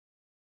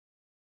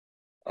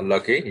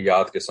اللہ کی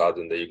یاد کے ساتھ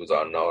زندگی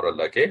گزارنا اور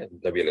اللہ کے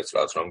نبی علیہ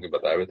السلام کے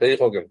بتائے ہوئے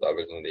طریقوں کے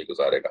مطابق زندگی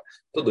گزارے گا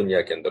تو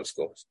دنیا کے اندر اس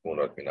کو سکون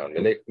اور اطمینان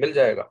مل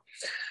جائے گا۔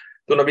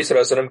 تو نبی صلی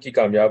اللہ علیہ وسلم کی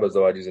کامیاب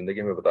ازدواجی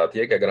زندگی میں بتاتی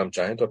ہے کہ اگر ہم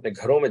چاہیں تو اپنے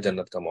گھروں میں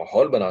جنت کا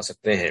ماحول بنا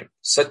سکتے ہیں۔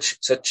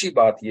 سچی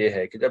بات یہ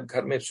ہے کہ جب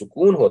گھر میں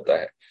سکون ہوتا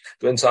ہے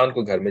تو انسان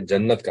کو گھر میں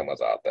جنت کا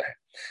مزہ آتا ہے،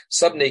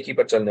 سب نیکی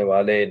پر چلنے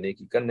والے،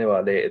 نیکی کرنے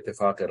والے،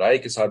 اتفاق رائے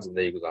کے ساتھ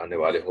زندگی گزارنے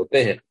والے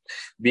ہوتے ہیں،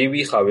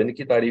 بیوی خاوند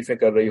کی تعریفیں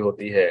کر رہی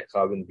ہوتی ہے،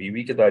 خاوند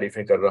بیوی کی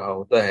تعریفیں کر رہا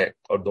ہوتا ہے،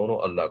 اور دونوں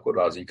اللہ کو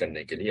راضی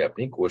کرنے کے لیے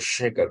اپنی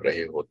کوششیں کر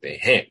رہے ہوتے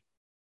ہیں،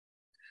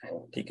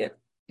 ٹھیک ہے،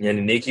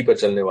 یعنی نیکی پر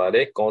چلنے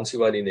والے، کون سی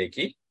والی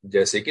نیکی؟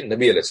 جیسے کہ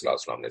نبی علیہ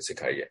السلام نے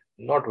سکھائی ہے،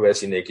 ناٹ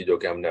ویسی نیکی جو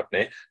کہ ہم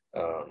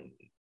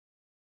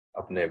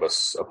نے بس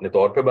اپنے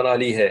طور پہ بنا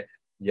لی ہے،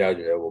 یا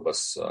جو ہے وہ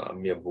بس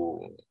امی ابو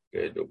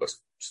کے جو بس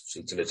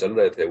سلسلے چل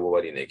رہے تھے وہ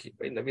والی نیکی،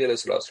 بھائی نبی علیہ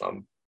السلام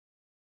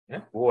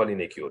وہ والی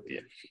نیکی ہوتی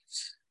ہے،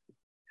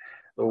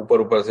 تو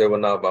اوپر سے،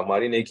 ورنہ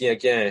ہماری نیکیاں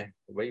کیا ہیں؟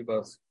 وہی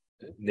بس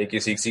نیکی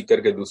سیکھ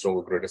کر کے دوسروں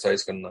کو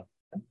کرٹیسائز کرنا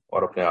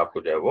اور اپنے آپ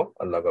کو جو ہے وہ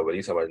اللہ کا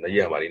ولی سمجھنا،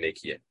 یہ ہماری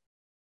نیکی ہے۔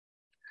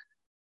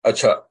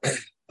 اچھا،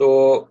 تو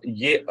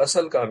یہ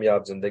اصل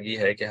کامیاب زندگی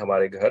ہے کہ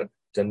ہمارے گھر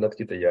جنت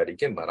کی تیاری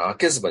کے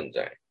مراکز بن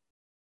جائیں،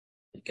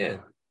 ٹھیک ہے،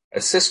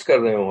 اسسٹ کر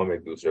رہے ہوں ہم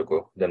ایک دوسرے کو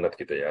جنت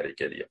کی تیاری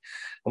کے لیے،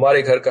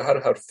 ہمارے گھر کا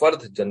ہر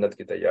فرد جنت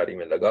کی تیاری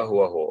میں لگا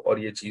ہوا ہو، اور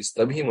یہ چیز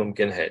تبھی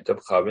ممکن ہے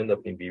جب خاوند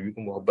اپنی بیوی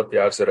کو محبت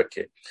پیار سے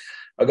رکھے۔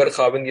 اگر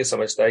خاوند یہ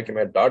سمجھتا ہے کہ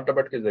میں ڈانٹ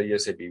ڈپٹ کے ذریعے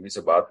سے بیوی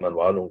سے بات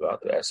منوا لوں گا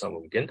تو ایسا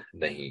ممکن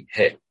نہیں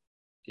ہے،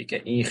 ٹھیک ہے،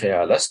 این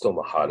خیال است و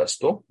محال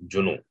است و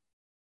جنوں،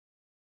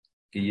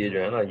 کہ یہ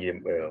جو ہے نا یہ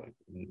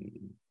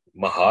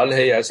محال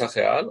ہے ایسا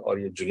خیال، اور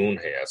یہ جنون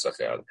ہے ایسا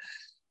خیال۔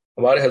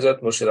 ہمارے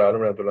حضرت مرشد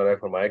عالم رحمۃ اللہ علیہ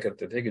فرمایا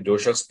کرتے تھے کہ جو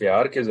شخص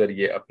پیار کے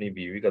ذریعے اپنی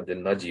بیوی کا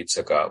دل نہ جیت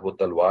سکا وہ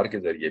تلوار کے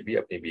ذریعے بھی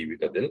اپنی بیوی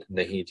کا دل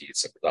نہیں جیت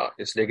سکتا،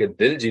 اس لیے کہ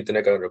دل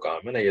جیتنے کا جو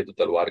کام ہے نا یہ تو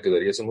تلوار کے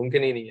ذریعے سے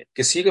ممکن ہی نہیں ہے،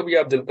 کسی کا بھی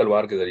آپ دل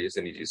تلوار کے ذریعے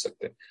سے نہیں جیت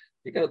سکتے،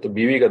 ٹھیک ہے نا، تو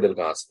بیوی کا دل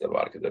کہاں سے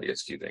تلوار کے ذریعے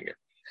سے جیتیں گے؟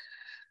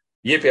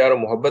 یہ پیار و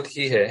محبت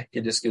ہی ہے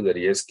کہ جس کے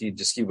ذریعے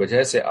جس کی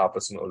وجہ سے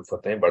آپس میں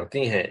الفتیں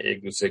بڑھتی ہیں،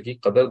 ایک دوسرے کی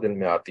قدر دل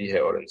میں آتی ہے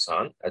اور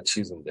انسان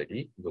اچھی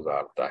زندگی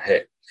گزارتا ہے۔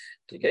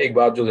 ٹھیک ہے، ایک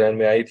بات جو ذہن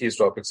میں آئی تھی اس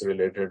ٹاپک سے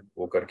ریلیٹڈ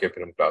وہ کر کے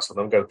پھر ہم کلاس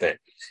ختم کرتے ہیں،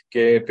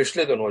 کہ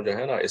پچھلے دنوں جو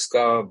ہے نا اس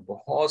کا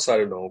بہت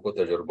سارے لوگوں کو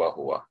تجربہ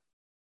ہوا۔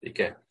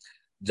 ٹھیک ہے،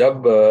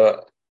 جب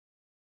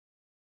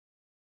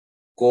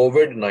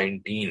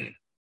کووڈ-19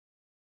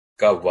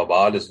 کا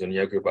وبال اس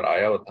دنیا کے اوپر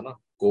آیا ہوا تھا نا،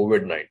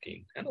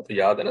 کووڈ-19 ہے نا، تو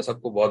یاد ہے نا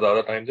سب کو، بہت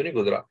زیادہ ٹائم تو نہیں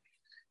گزرا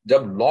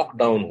جب لاک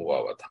ڈاؤن ہوا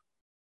ہوا تھا،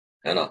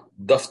 ہے نا،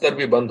 دفتر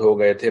بھی بند ہو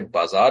گئے تھے،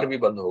 بازار بھی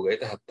بند ہو گئے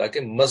تھے، حتیٰ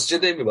کہ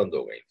مسجدیں بھی بند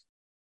ہو گئی تھیں۔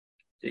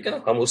 ٹھیک ہے نا،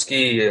 ہم اس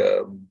کی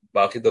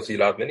باقی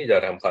تفصیلات میں نہیں جا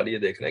رہے، ہم خالی یہ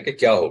دیکھ رہے ہیں کہ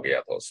کیا ہو گیا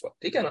تھا اس وقت۔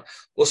 ٹھیک ہے نا،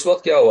 اس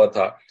وقت کیا ہوا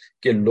تھا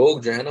کہ لوگ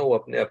جو ہے نا وہ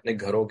اپنے اپنے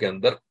گھروں کے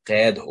اندر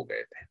قید ہو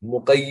گئے تھے،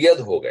 مقید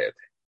ہو گئے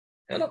تھے،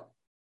 ہے نا،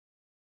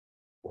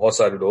 بہت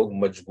سارے لوگ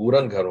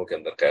مجبوراً گھروں کے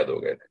اندر قید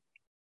ہو گئے تھے۔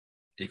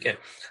 ٹھیک ہے،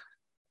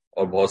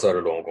 اور بہت سارے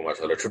لوگوں کو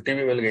ماشاءاللہ چھٹی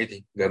بھی مل گئی تھی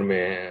گھر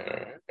میں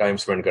ٹائم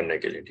سپینڈ کرنے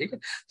کے لیے۔ ٹھیک ہے،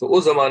 تو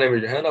اس زمانے میں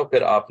جو ہے نا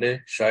پھر آپ نے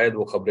شاید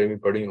وہ خبریں بھی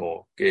پڑھی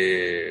ہوں کہ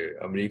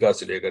امریکہ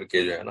سے لے کر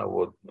کے جو ہے نا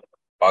وہ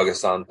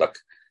پاکستان تک،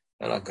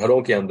 ہے نا، گھروں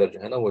کے اندر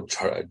جو ہے نا وہ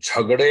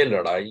جھگڑے،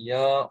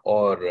 لڑائیاں،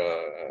 اور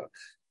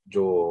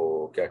جو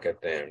کیا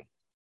کہتے ہیں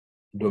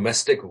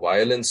ڈومیسٹک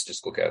وائلنس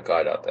جس کو کیا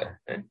کہا جاتا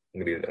ہے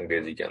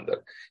انگریزی کے اندر،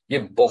 یہ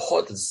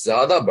بہت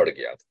زیادہ بڑھ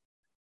گیا تھا،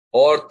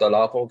 اور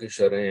طلاقوں کی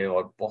شرحیں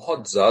اور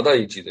بہت زیادہ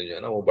یہ چیزیں جو ہے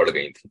نا وہ بڑھ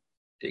گئی تھیں۔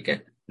 ٹھیک ہے،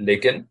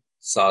 لیکن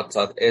ساتھ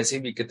ساتھ ایسے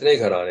بھی کتنے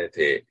گھرانے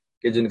تھے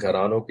کہ جن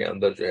گھرانوں کے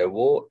اندر جو ہے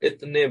وہ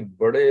اتنے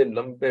بڑے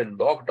لمبے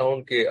لاک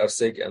ڈاؤن کے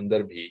عرصے کے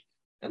اندر بھی،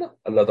 ہے نا،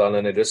 اللہ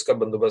تعالیٰ نے رزق کا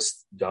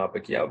بندوبست جہاں پہ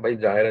کیا، بھائی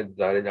ظاہر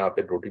ہے جہاں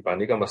پہ روٹی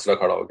پانی کا مسئلہ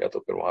کھڑا ہو گیا تو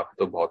پھر وہاں پہ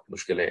تو بہت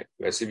مشکلیں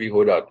ویسے بھی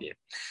ہو جاتی ہیں،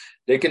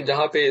 لیکن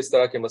جہاں پہ اس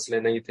طرح کے مسئلے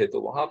نہیں تھے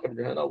تو وہاں پر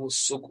جو ہے نا وہ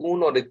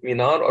سکون اور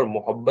اطمینان اور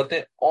محبتیں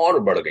اور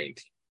بڑھ گئی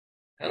تھیں،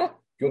 ہے نا،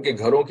 کیونکہ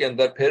گھروں کے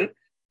اندر پھر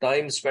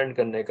ٹائم سپینڈ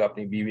کرنے کا،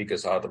 اپنی بیوی کے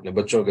ساتھ، اپنے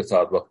بچوں کے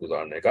ساتھ وقت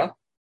گزارنے کا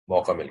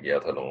موقع مل گیا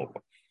تھا لوگوں کو،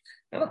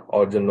 ہے نا،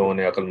 اور جن لوگوں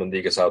نے عقل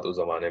مندی کے ساتھ اس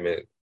زمانے میں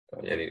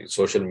یعنی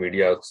سوشل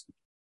میڈیا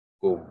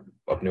کو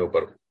اپنے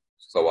اوپر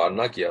سوار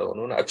نہ کیا،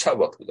 انہوں نے اچھا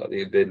وقت گزارا،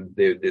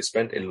 they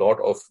spent a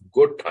lot of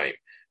good time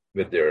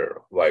with their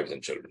wives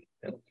and children،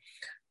 ہے نا؟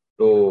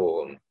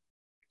 تو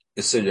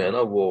اس سے جو ہے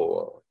نا وہ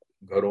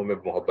گھروں میں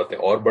محبتیں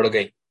اور بڑھ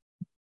گئیں،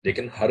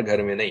 لیکن ہر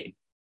گھر میں نہیں،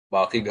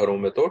 باقی گھروں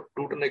میں تو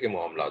ٹوٹنے کے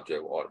معاملات جو ہے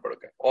وہ اور بڑھ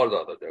گئے، اور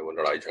زیادہ جو ہے وہ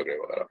لڑائی جھگڑے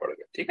وغیرہ بڑھ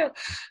گئے۔ ٹھیک ہے،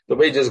 تو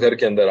بھئی جس گھر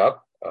کے اندر آپ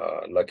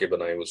اللہ کے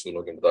بنائے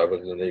اصولوں کے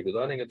مطابق زندگی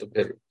گزاریں گے تو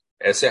پھر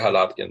ایسے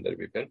حالات کے اندر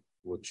بھی پھر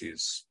وہ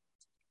چیز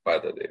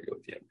فائدہ دے رہی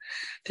ہوتی ہے۔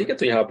 ٹھیک ہے،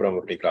 تو یہاں پر ہم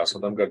اپنی کلاس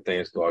ختم کرتے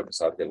ہیں اس دعا کے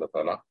ساتھ کہ اللہ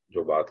تعالیٰ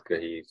جو بات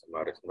کہی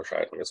ہمارے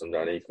مشائخ میں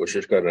سمجھانے کی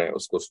کوشش کر رہے ہیں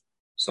اس کو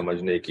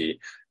سمجھنے کی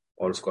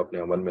اور اس کو اپنے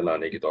عمل میں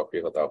لانے کی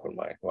توفیق عطا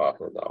فرمائے۔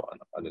 وآخر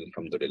دعوانا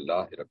الحمد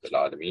للہ رب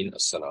العالمین۔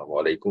 السلام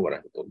علیکم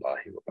ورحمۃ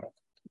اللہ وبرکاتہ۔